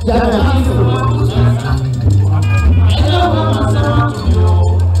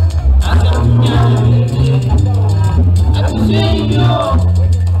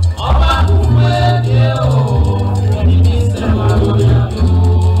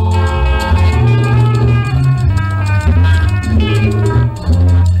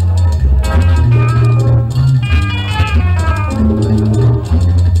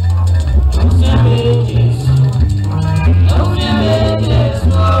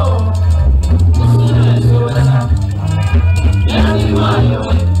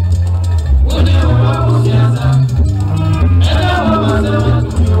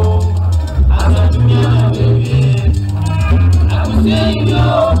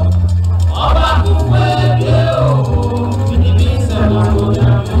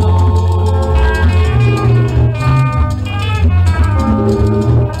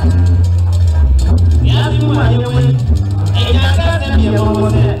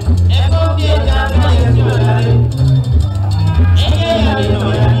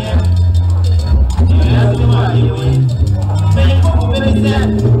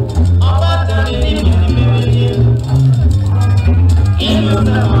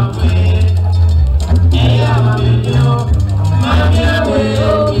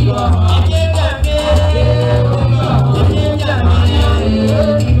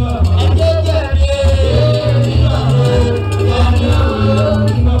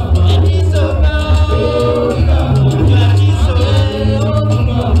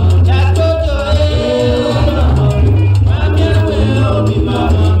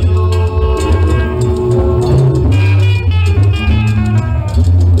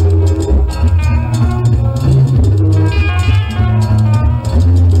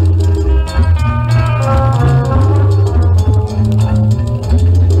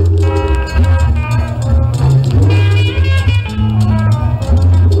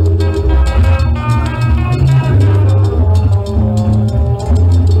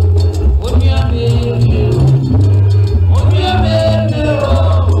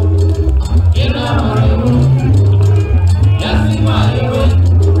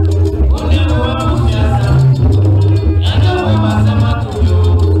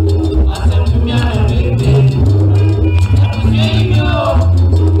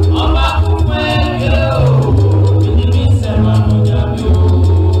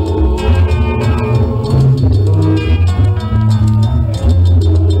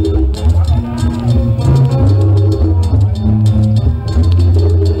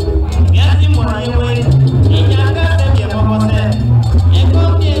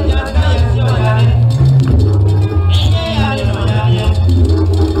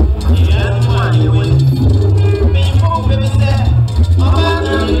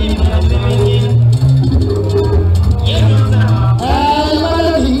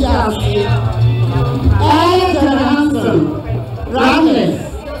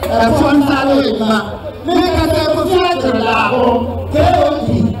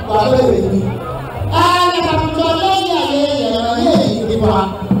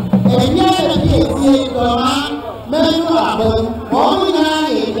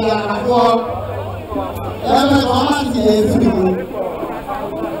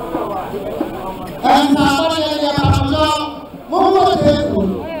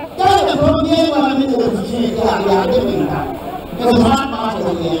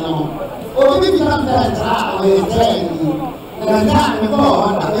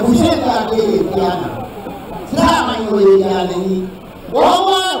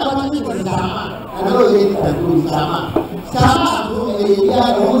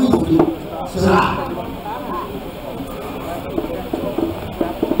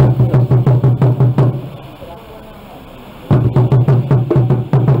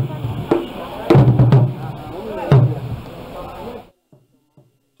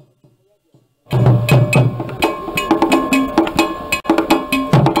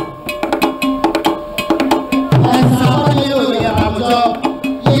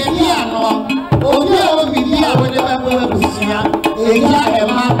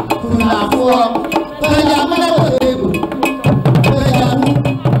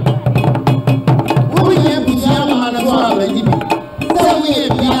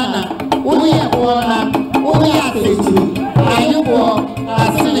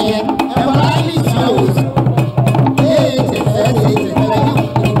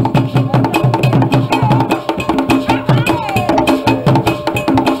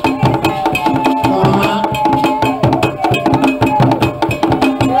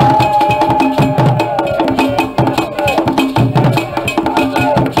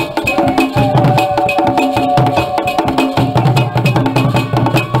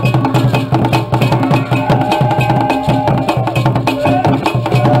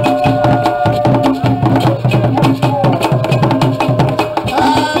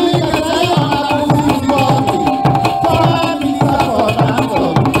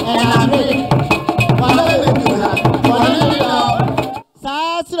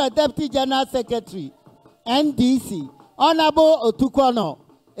 General Secretary, NDC, Honorable Otukono,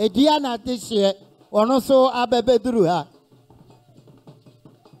 Ediana Tishie, Onoso Abebeduruha.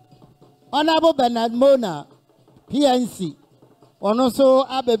 Honorable Bernard Mona, PNC, Onoso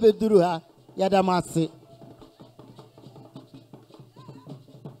Abebeduruha, Yadamasi.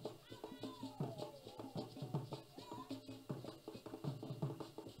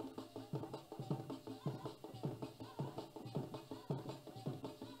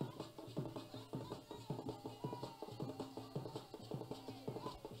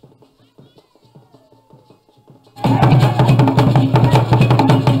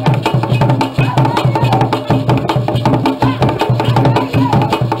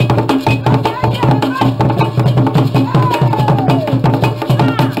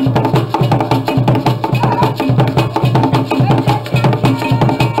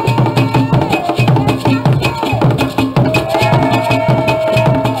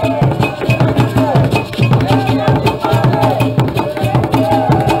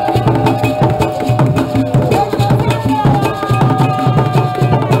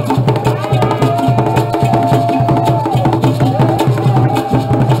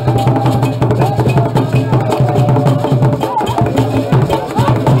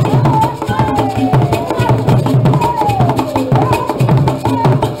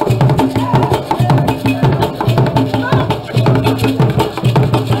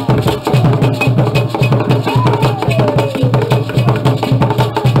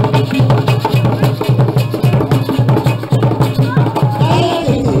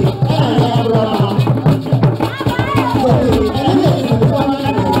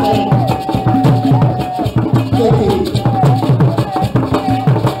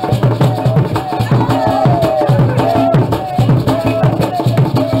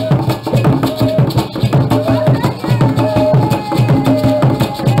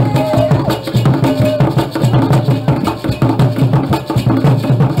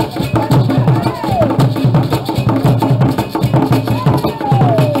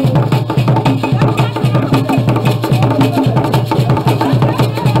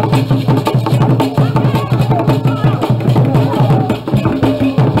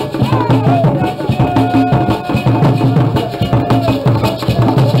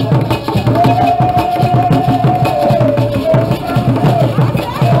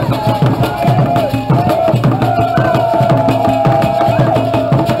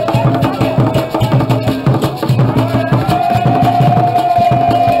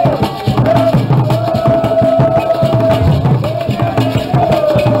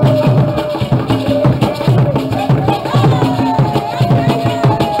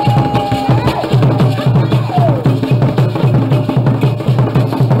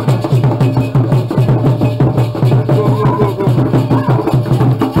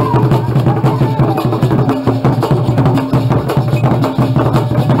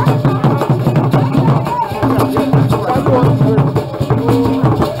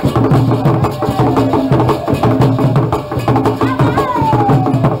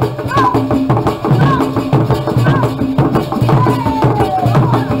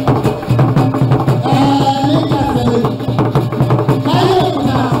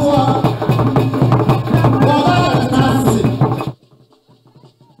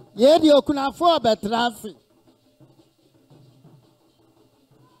 Yedi okunafo betrasi.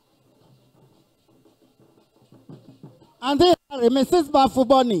 And then Mrs.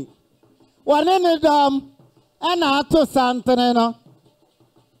 Baffoe-Bonnie. One in the dom and ato Santaneno.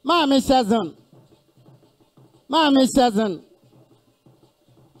 Mammy Shazan. Mammy Shazan.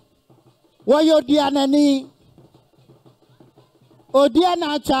 What your Dianani? O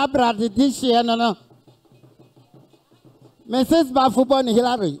Diana Chabra did this year, no. Mrs. Baffoe-Bonnie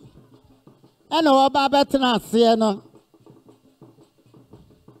Hillary. And no Babatana Siena.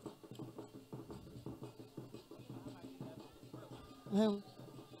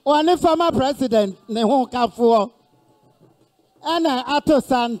 One former president, Nehonka for and Ato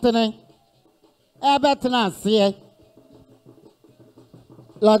Santene, Abatana Sie,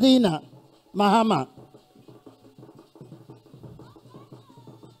 Ladina, Mahama.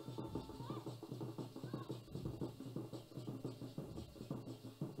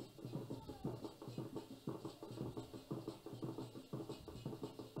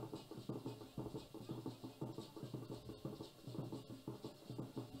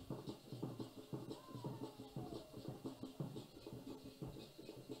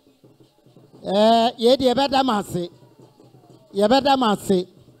 Ye de better massy. Ye better massy.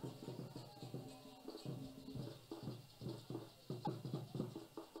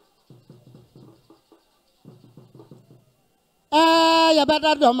 ya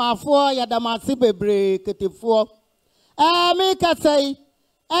bada domafo ya damasi bebre ketifo me ka say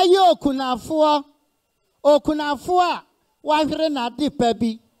ayo okunafo a wahwere na dipa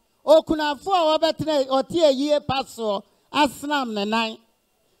bi okunafo a wobetene otie yie paso asnam ne nan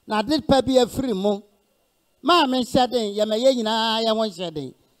na dipa bi afiri mu ma me hyeden ya meye nyina ya won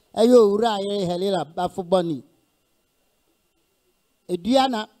hyeden ayo owura ye Helila Baffoe-Bonnie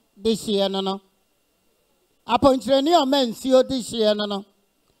eduana de hye no aponchireni o mansi o de hye no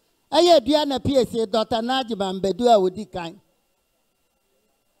aye eduana PSA Dr. Najiba Mbedu a wodi kan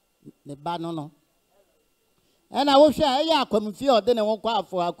ne ba no ena wo hwe aye akwamfi o de ne won kwa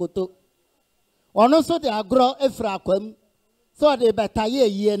afo akoto ono so de agro efra akwam so de betaye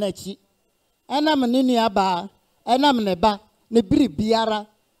yie na chi enam ne nua ba enam ne ba ne biri biara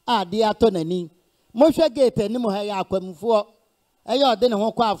a de ato nani mo hwe gate anim ha ya akwamfo aye o de ne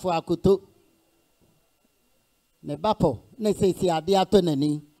won kwa afo akoto ne bapo ne sesi ade ato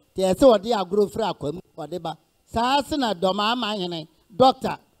nani te ese o de agro fra akwam o de ba saa se na doma amanyene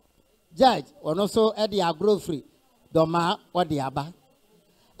doctor judge ono so e de agro free doma o de aba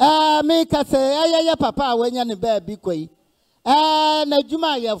me ka se aye papa wanya ne ba bi koi na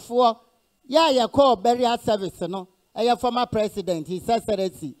juma yefo ya call burial service no former president his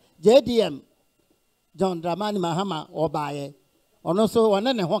excellency JDM John Dramani Mahama obaye ono so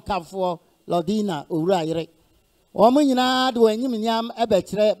wona ne ho kafo Lodina owura yire omo nyina de wanyim nyam ebe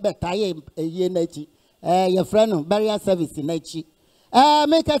kire betaye eyi na chi ye friend burial service na chi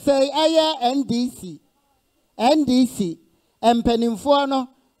make us say NDC empanimfo no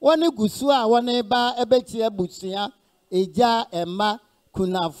woni gusu a woni ba ebechie busia eja emma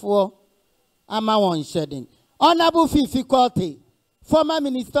kunafo ama won shedding honorable Fifi Korte former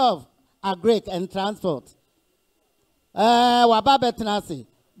minister of agric and transport Wababetenase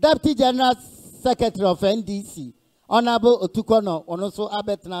deputy general secretary of NDC honorable Otukono onoso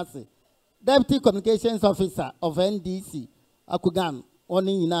abetenase deputy communications officer of NDC Akugan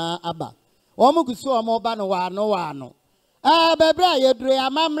oni nyina aba omugusu omoba no wano bebra yedure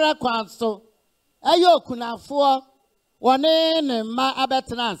amamra kwanso ayokunafo woni ne ma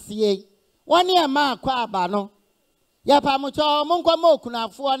abetenase woni e ma akwa aba no ya pamucho munkwa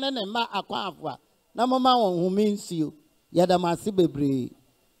mokunafo ne ma akwa afwa na moma won humi nsio ya damasi bebre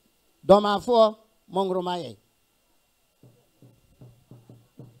domafo mongromaye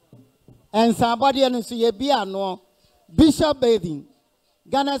ensa body no so ye bia no Bishop Bathing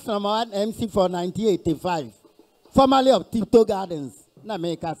Ghana's #1 MC for 1985 formerly of Tipto Gardens na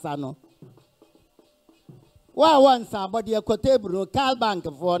make asano wa once body ekotebru Cal Bank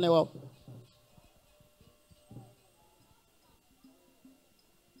for ne wo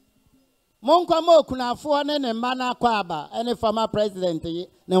Monkwa mokunafo ne mana kwa aba any former president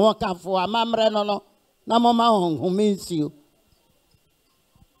ne won kafo amamre no na moma honhome nsio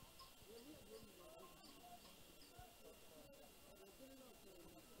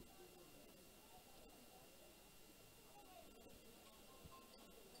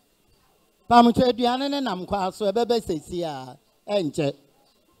pamuche aduane ne nam kwa so ebebe sesi a enche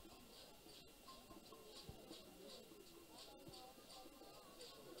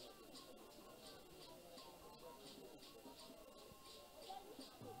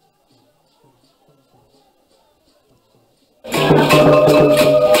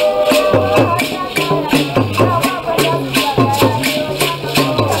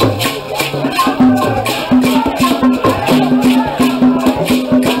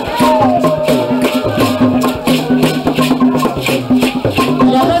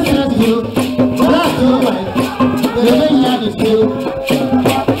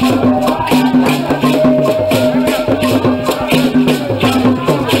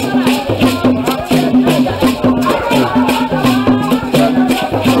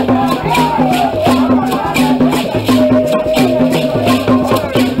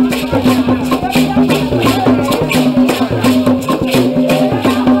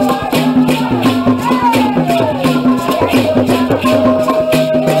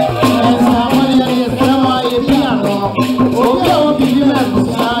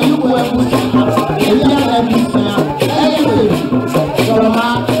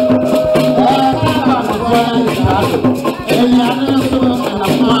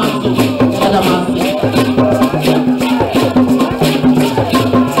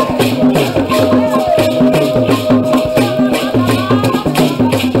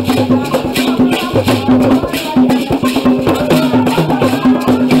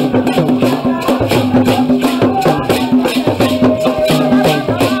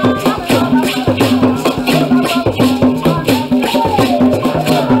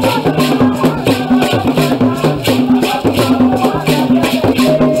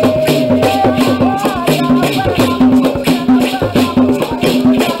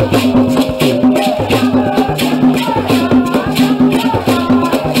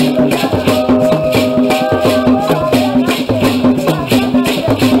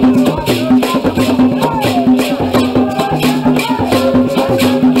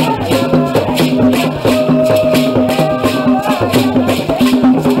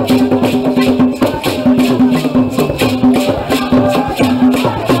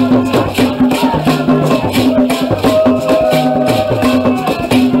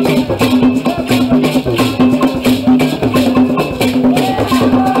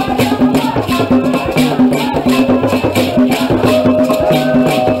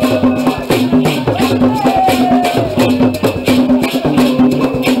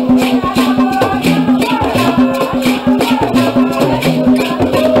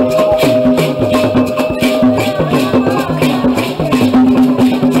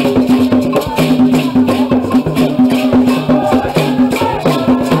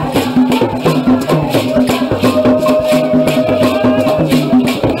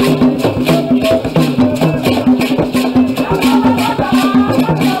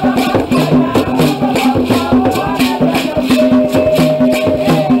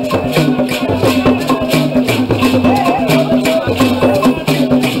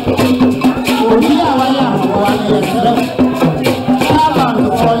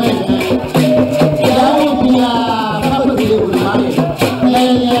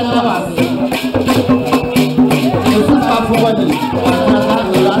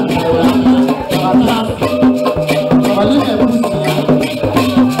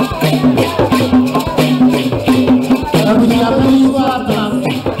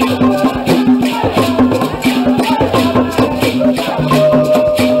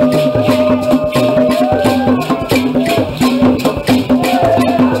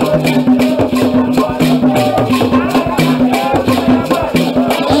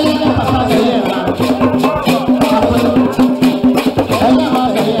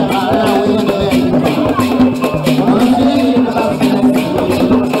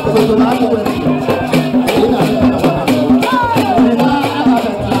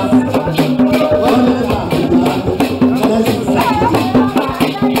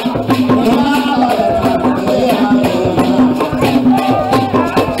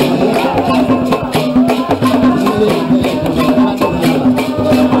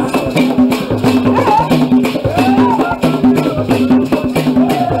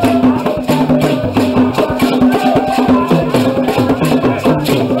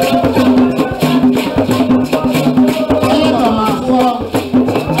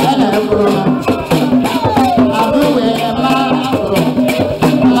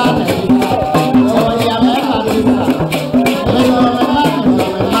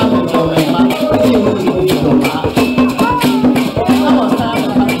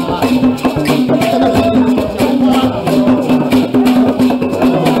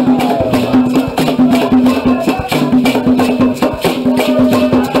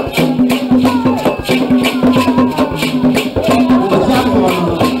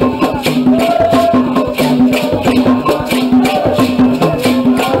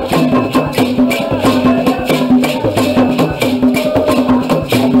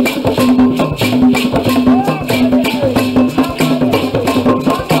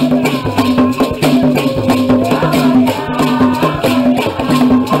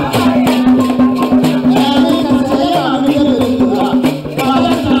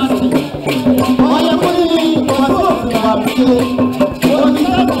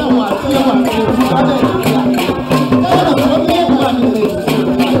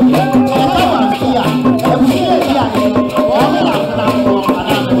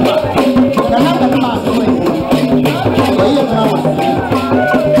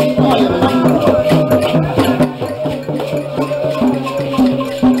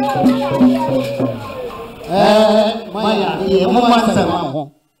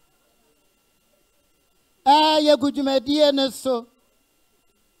gudwumadie ne so.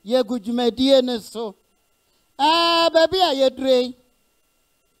 Ye gudwumadie ne so. Baby a yedre.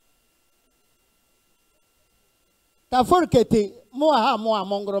 Ta forkete mo ha mo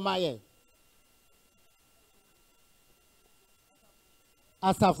amongro ye.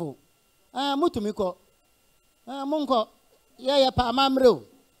 Asafo. Mutumiko. Munko. Ye pa amamre.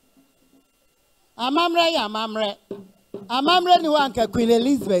 Amamre ya amamre. Amamre ni wanka Queen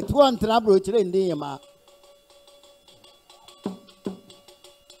Elizabeth won trabro chire ndi yema.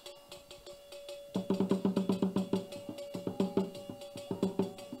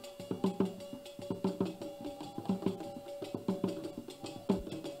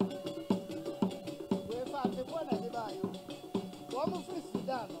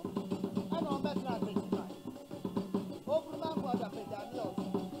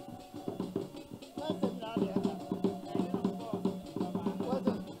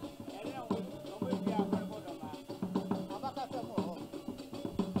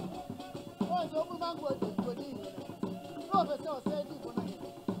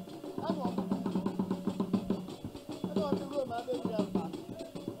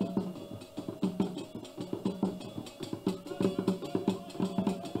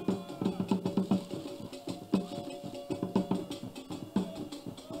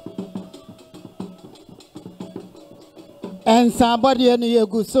 And somebody in your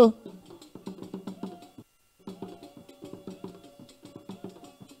guso.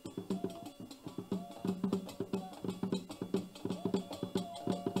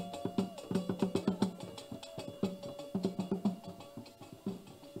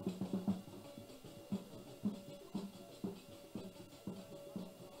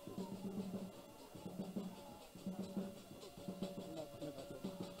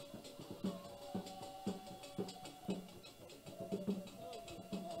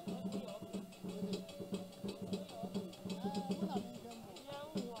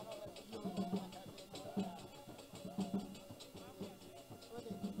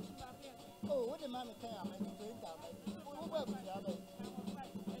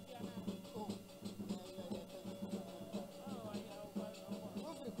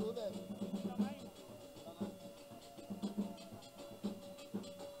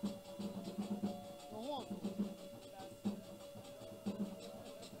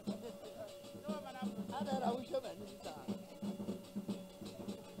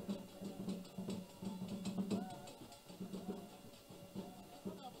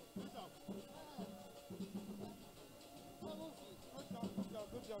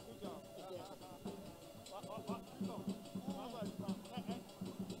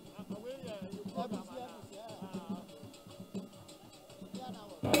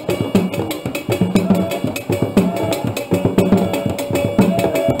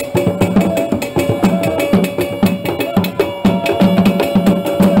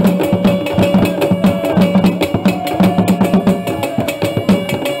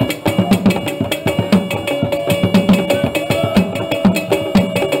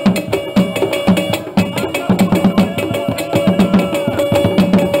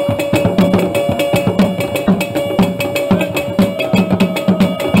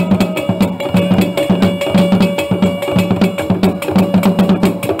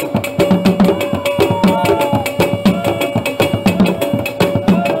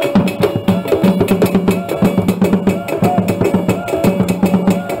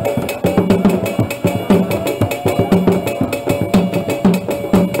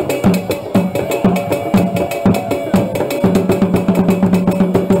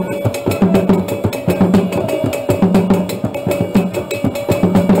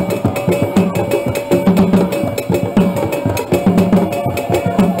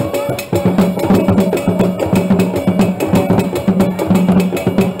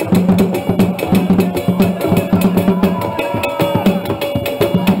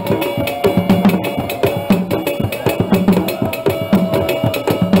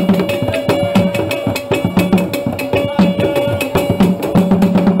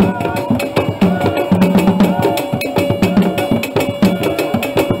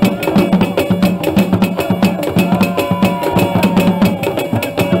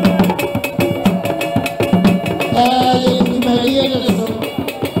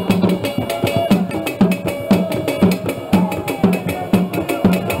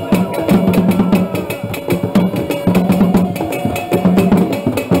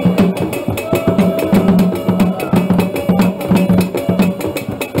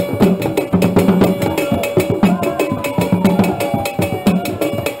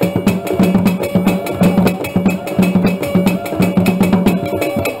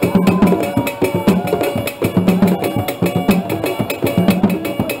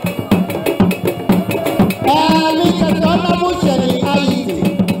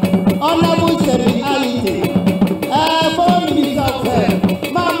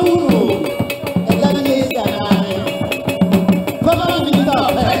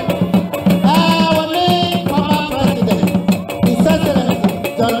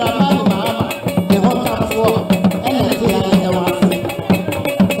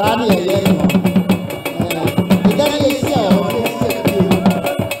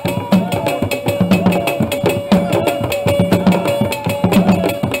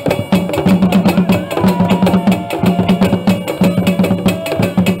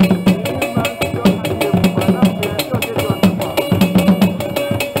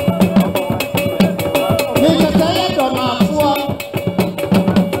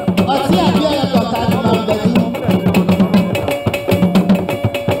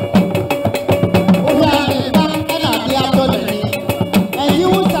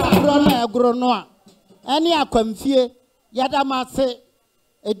 Gronoa, any aquamfie, Yadamase,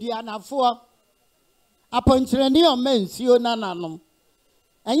 Ediana for upon Trenio Mensio Nananum.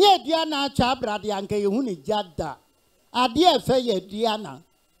 And yet, Diana Chabra, the Anke Huni Jada, a dear Faye Diana.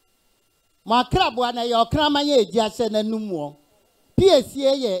 My crab one a your cramaye jasen and no more.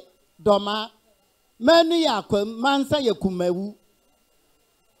 PSA Doma, Manu Yakum, Mansa Yakumewu.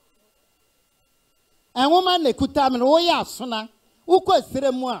 And woman ne kutamin oya sona, uko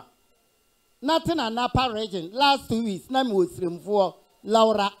siremwa. Nothing an upper region. Last 2 weeks, Nam was room for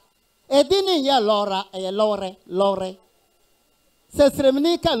Laura. E dini ya Laura, Lore. Says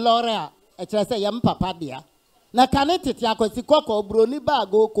Remenica Laura, a chasa yam papa dia. Na canete yako si coco, brony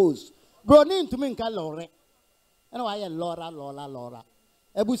bago coast. Brony to minka Lore. And why Laura.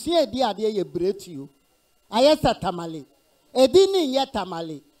 E busia dia ye break you. Ayesa tamale. E dini ya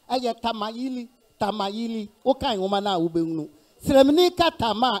tamale. Tamayili, okai womana ubenu. Sremnika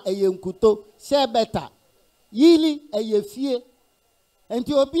tama eyenkuto, shebeta. Yili eyefie.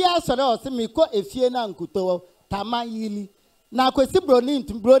 Enti obia sore osimiko efie na nkuto tamayili. Na kwesi broni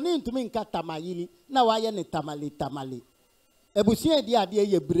ntumi nka tamayili. Na waye ne tamale. Ebusie di ade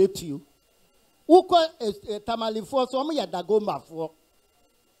ye bretu. Uko tamali fo so omo ya dagomba fo.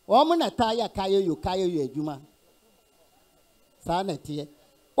 Omo na taya kayo yo adwuma. Sa na tie.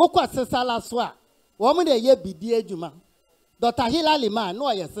 Uko sesala so a woman de ye bidi adwuma. Dr. Hilali man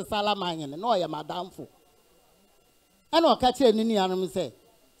no ye sesala man no ye madamfo. Ana o ka kire ni anum se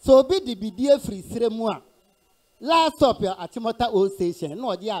so obi di bidi afri siremu a last stop ya Atimota old station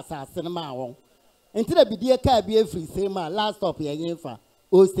no je asase ma won. Enti na bidi ka bi afri siremu a last stop ye yenfa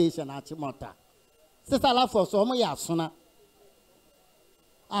old station Atimota. Sesala for so mo ya asona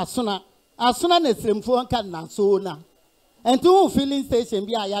na siremfo kan na so na. And two filling station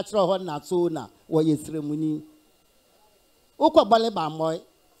be a yatra hon na so na wo yesremuni. Ukwa baleba moy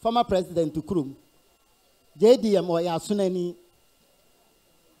former president to Krum. JDM o ya sunani.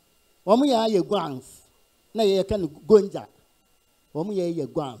 Omu ya ye guans na ye kan gonja. Omu ye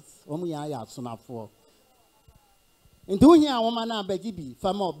guans, omu ya sunafo. Ntu hia woma na abagibi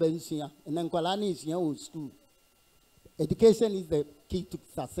fama obansia na nkwala na isua o school. Education is the key to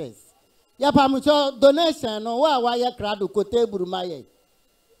success. Yapamucho donation no wa ya krado kote burumaye.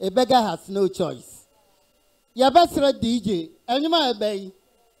 A beggar has no choice. Yabasra DJ, anyuma ebei.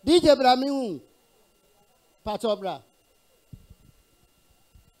 DJ Bramihu. Patobra.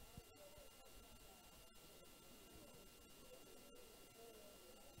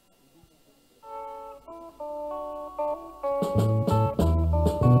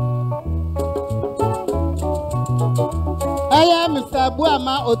 I am Mr.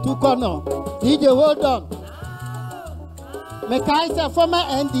 Buama Otukono. DJ, hold on. Mekaisa former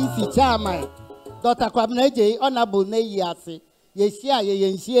NDC chairman, Dr. Kwabneje, honorable Neyasi, Yeshia,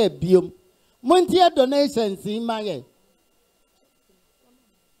 Yenshia Bium. Muntia donations in my.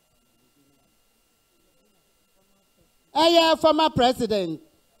 I am former president,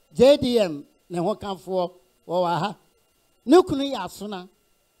 JDM, Nehokan for Oaha. Nukuni Asuna,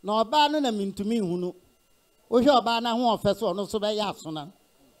 no banana mean to me who. Ojo bana ho ofeso no so be ya asona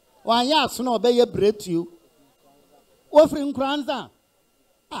wan ya asona obe ye bretu ofri nkranza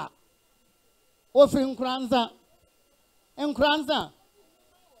nkranza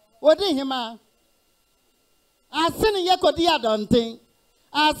odi hima asene ye kodi adonten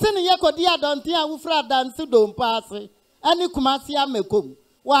a wufra danse do mpaase ani kumase amekom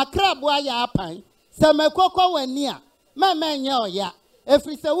wa krabo aya apan se mekokọ wani a menye oya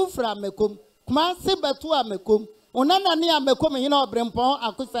efri se wufra amekom Kumasi betu amekom. Unana ni amekom hina obrempon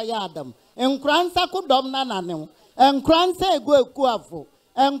akusa ya Adam. Enkransa kudom na nanew. Enkransa ego ekuafo.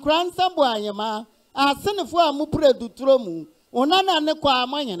 Enkransa buanyema. Asinifu amupre dutromu. Unana ne kwa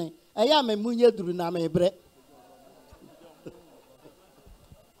amanyene. Eya memunye duru na mebre.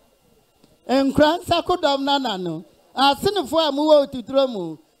 Enkransa kudom na nanew. Asinifu amuwe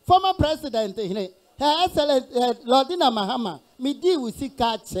dutromu. Former president hine. Her excellent Lordina Mahama. Midi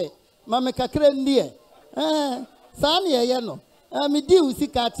usikache. Mama kakre ndiye sani ye no mi di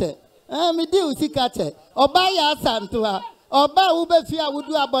usikache oba ya santua oba ube fia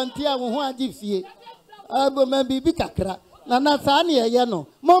wudu abonti a wo ho agifie abo ma bibi kakra na sani ye no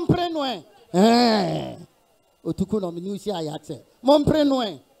mompre no otuku no mi usi ayache mompre no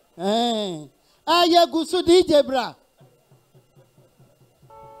aya gusu DJ bra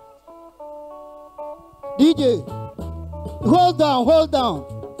DJ hold on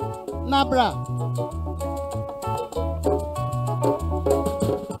Nabra.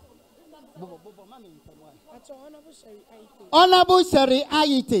 Honorable Sherry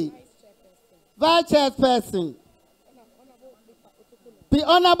Ayite, Vice Chairperson.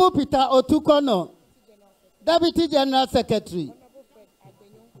 Honorable Peter Otukono, Deputy General Secretary.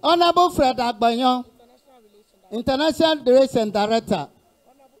 Honorable Fred Agbanyo, International Relations Director.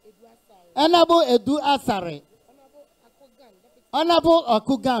 Honorable Edu Asare. Honorable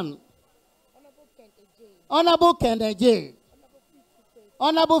Okugan. Honorable Kenneje.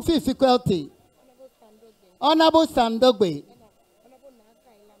 Honorable Fifi Kwelti. Honorable Sandogbe.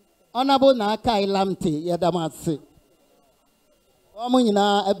 Honorable A.K.A. Lamte Yadamasi.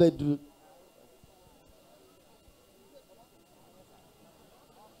 Omunyina ebedu.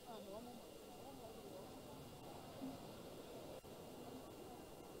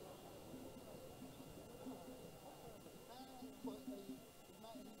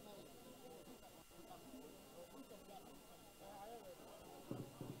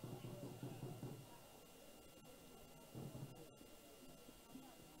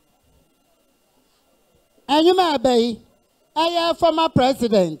 And you may be a former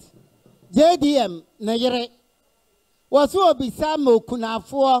president, JDM, Nayere, was who be Samo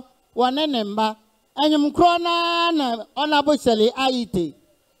Kunafo, one member, and you crona honorable Shelley Aite,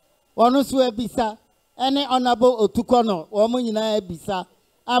 one who bisa, any honorable Otukono, or Munina bisa,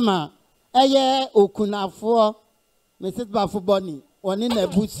 Ama, Aye Okunafo, Mrs. Baffoe-Bonnie, one in a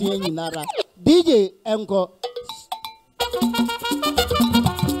bussy in Nara, DJ Enko.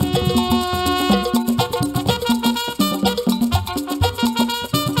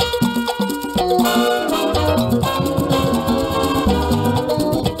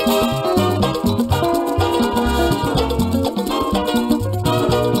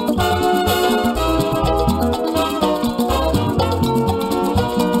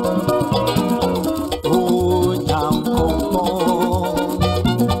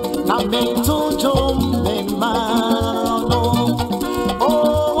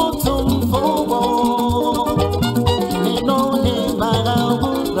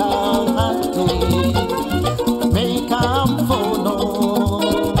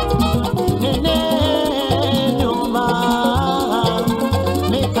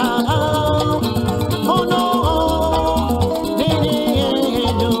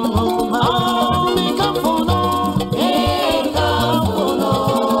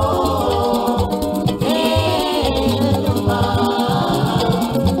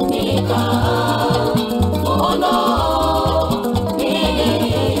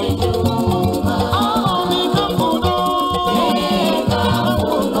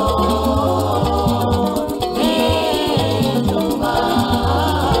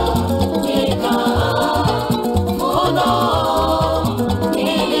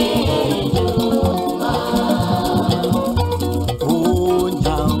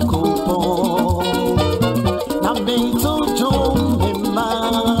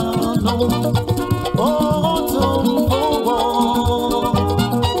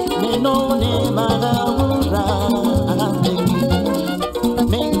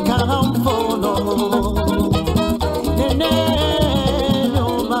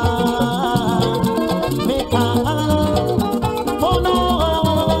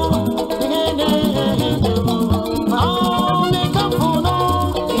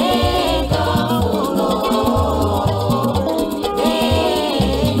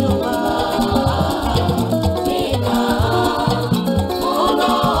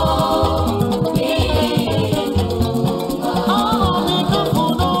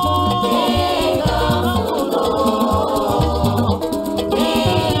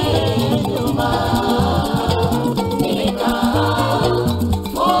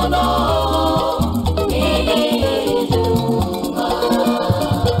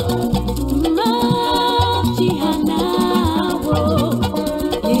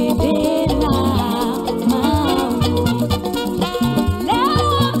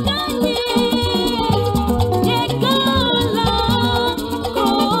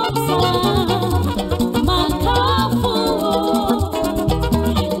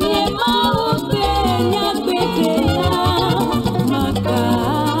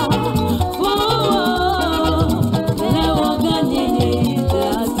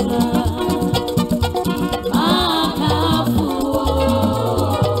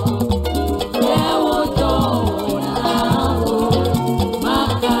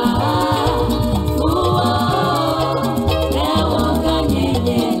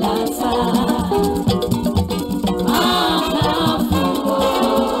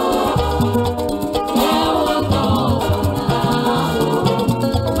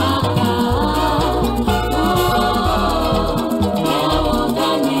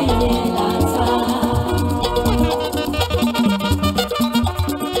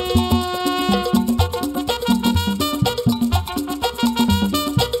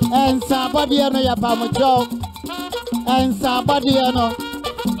 and somebody no ya pamucho and somebody no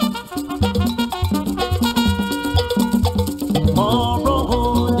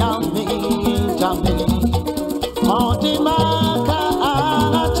oh yummy Odimaka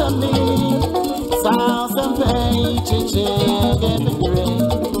anachami Sounds and pay chiche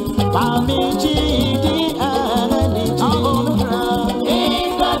Mami chidi ani chidra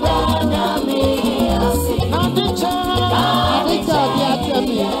Ikadanyami Nadicha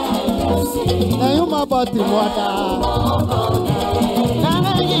diachami na yuma boti wada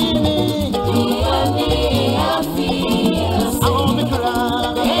Nagini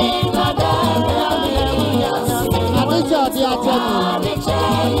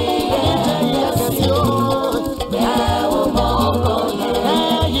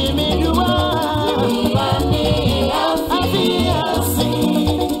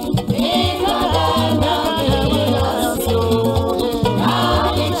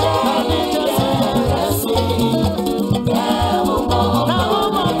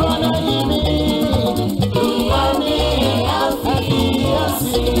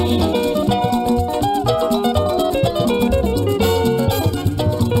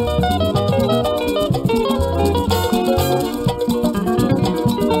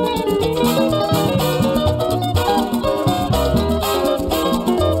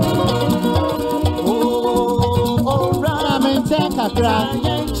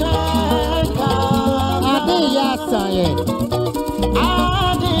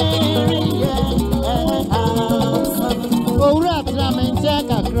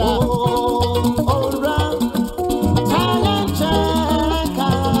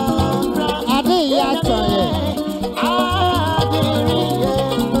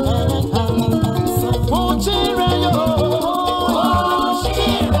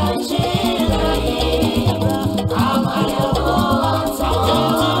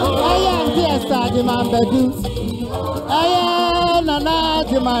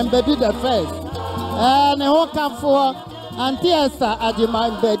Ajiman Bedu the first. And who come for Auntie Esther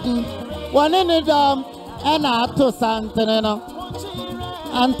Ajiman Bedu. One in the dome and a to Santaneno.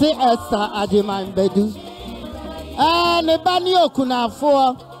 Auntie Esther Ajiman Bedu. And the Banio Kuna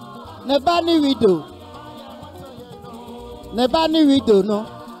for Nebani widow. Nebani widow, no.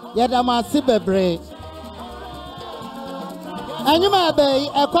 Yadama Sibebre. And you may be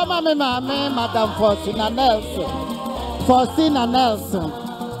a common mamma, Madame Faustina Nelson. Faustina Nelson.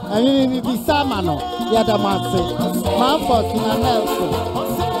 And you will be Samano, Yadamasi. Man Faustina Nelson.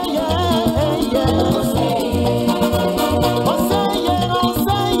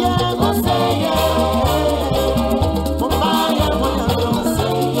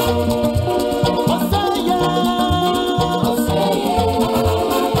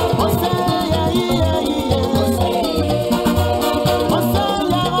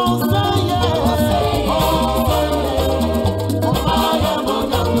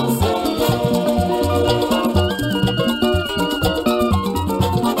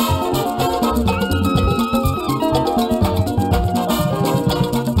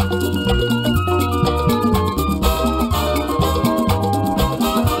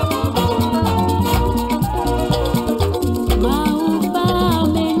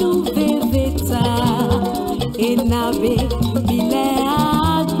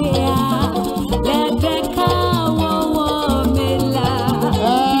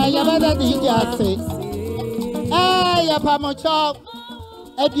 Pamocho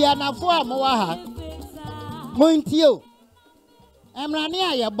Ediana for Moaha Mointio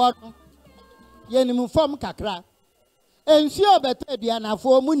Emrania ya bottom Yenimu form Kakra and sure better Ediana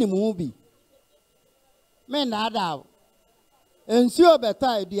for Munimubi Men Adao and sure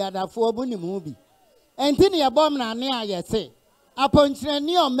better Ediana for Munimubi and Tinia Bomna ya say upon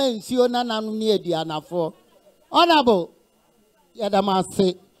Neo men Siona near Diana for Honorable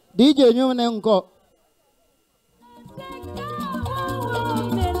Yadamase DJ Newman.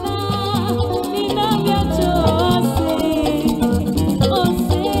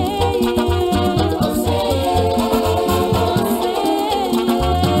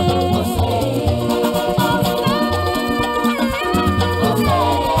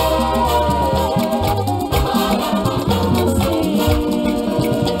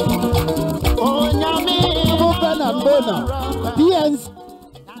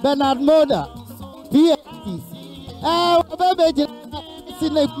 Bernard Moda, PNC. Baby,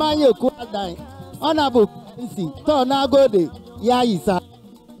 Sinek Mayo Quadine. Honorable PNC. Tona Gode, Yaisa.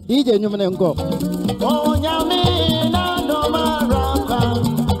 DJ Newman go. Oh, Yami, no Maraka.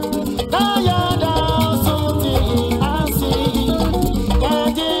 Nayada, Suti, Asi.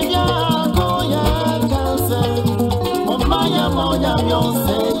 Yadia, Goya, Kansen. Oh, Maya, Moya,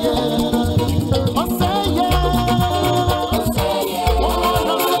 Yose.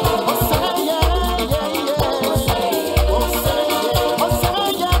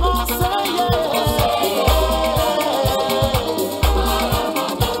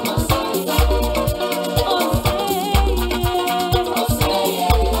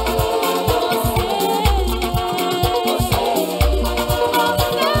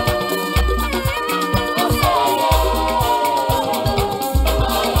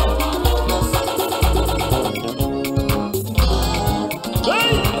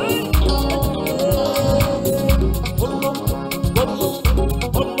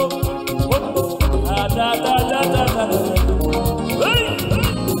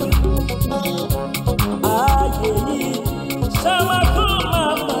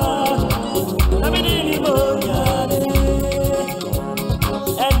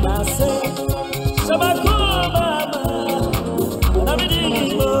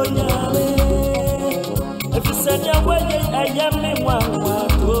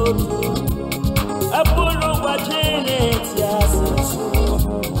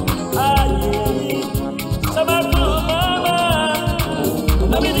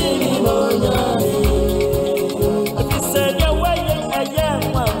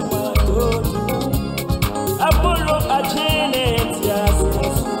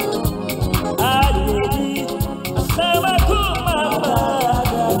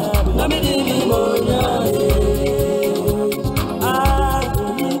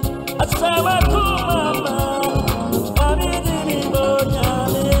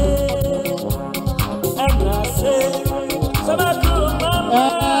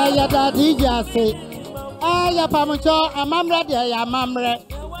 ya da DJ ase. Ya pamucho amamre de ya amamre.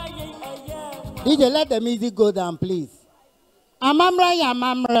 DJ, let the music go down, please. Amamre ya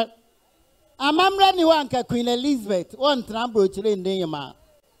amamre. Amamre ni wanka Queen Elizabeth. One trambro chile ndeyema.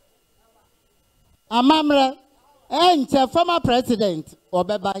 Amamre. Enche former president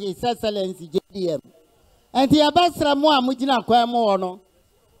Obeba His Excellency JDM. And the abasra mo amujina kwa mo ono.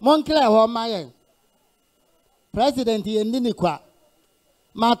 Moncler ho maye. President yendini kwa.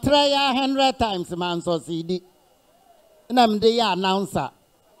 Matreya 100 times man so CD. Na mde ya announcer.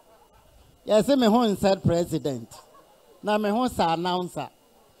 Yes, me ho said president. Na me ho sa announcer.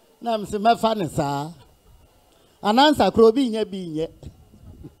 Na mse me fa ne sa. Announcer kro bi nye.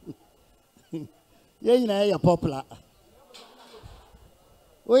 Ye na ya popular.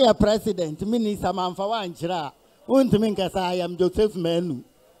 We are president, minister man for one chira. Untimi nkasa I am Joseph Menu.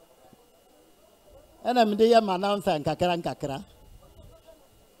 And I'm the announcer and kakra.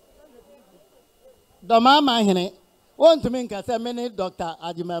 Domama hene. Untimi nkasa many Dr.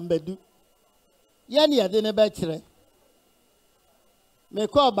 Ajimambedu. Yani adene bachelor. Me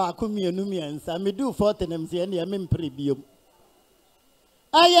call back miensa. Me do 40 names and ya mim prebium.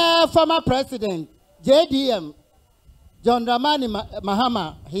 Former president JDM John Dramani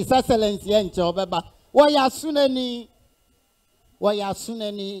Mahama, His Excellency and Chobeba. Why are suneni?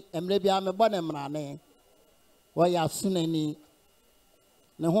 Emrebia me bonemrane. Why are suneni?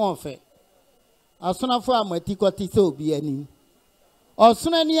 Nehonfe. Asuna for Matiko Tiso be any. Or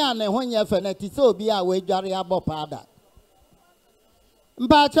suneni and when you're fanatiso be away Jaria Bopada.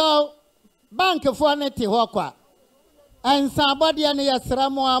 Mpacho bank for neti hokwa. And somebody and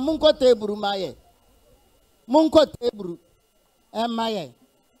yasramo munko tebru maye. Munko tebru maye.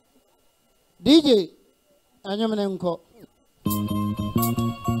 DJ anyamenenko.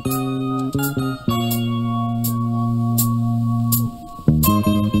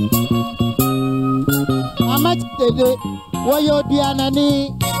 Amach dede woyo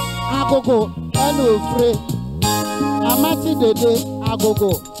dianani agogo enu free. Amach dede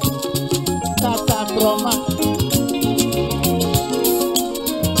agogo tata kroma.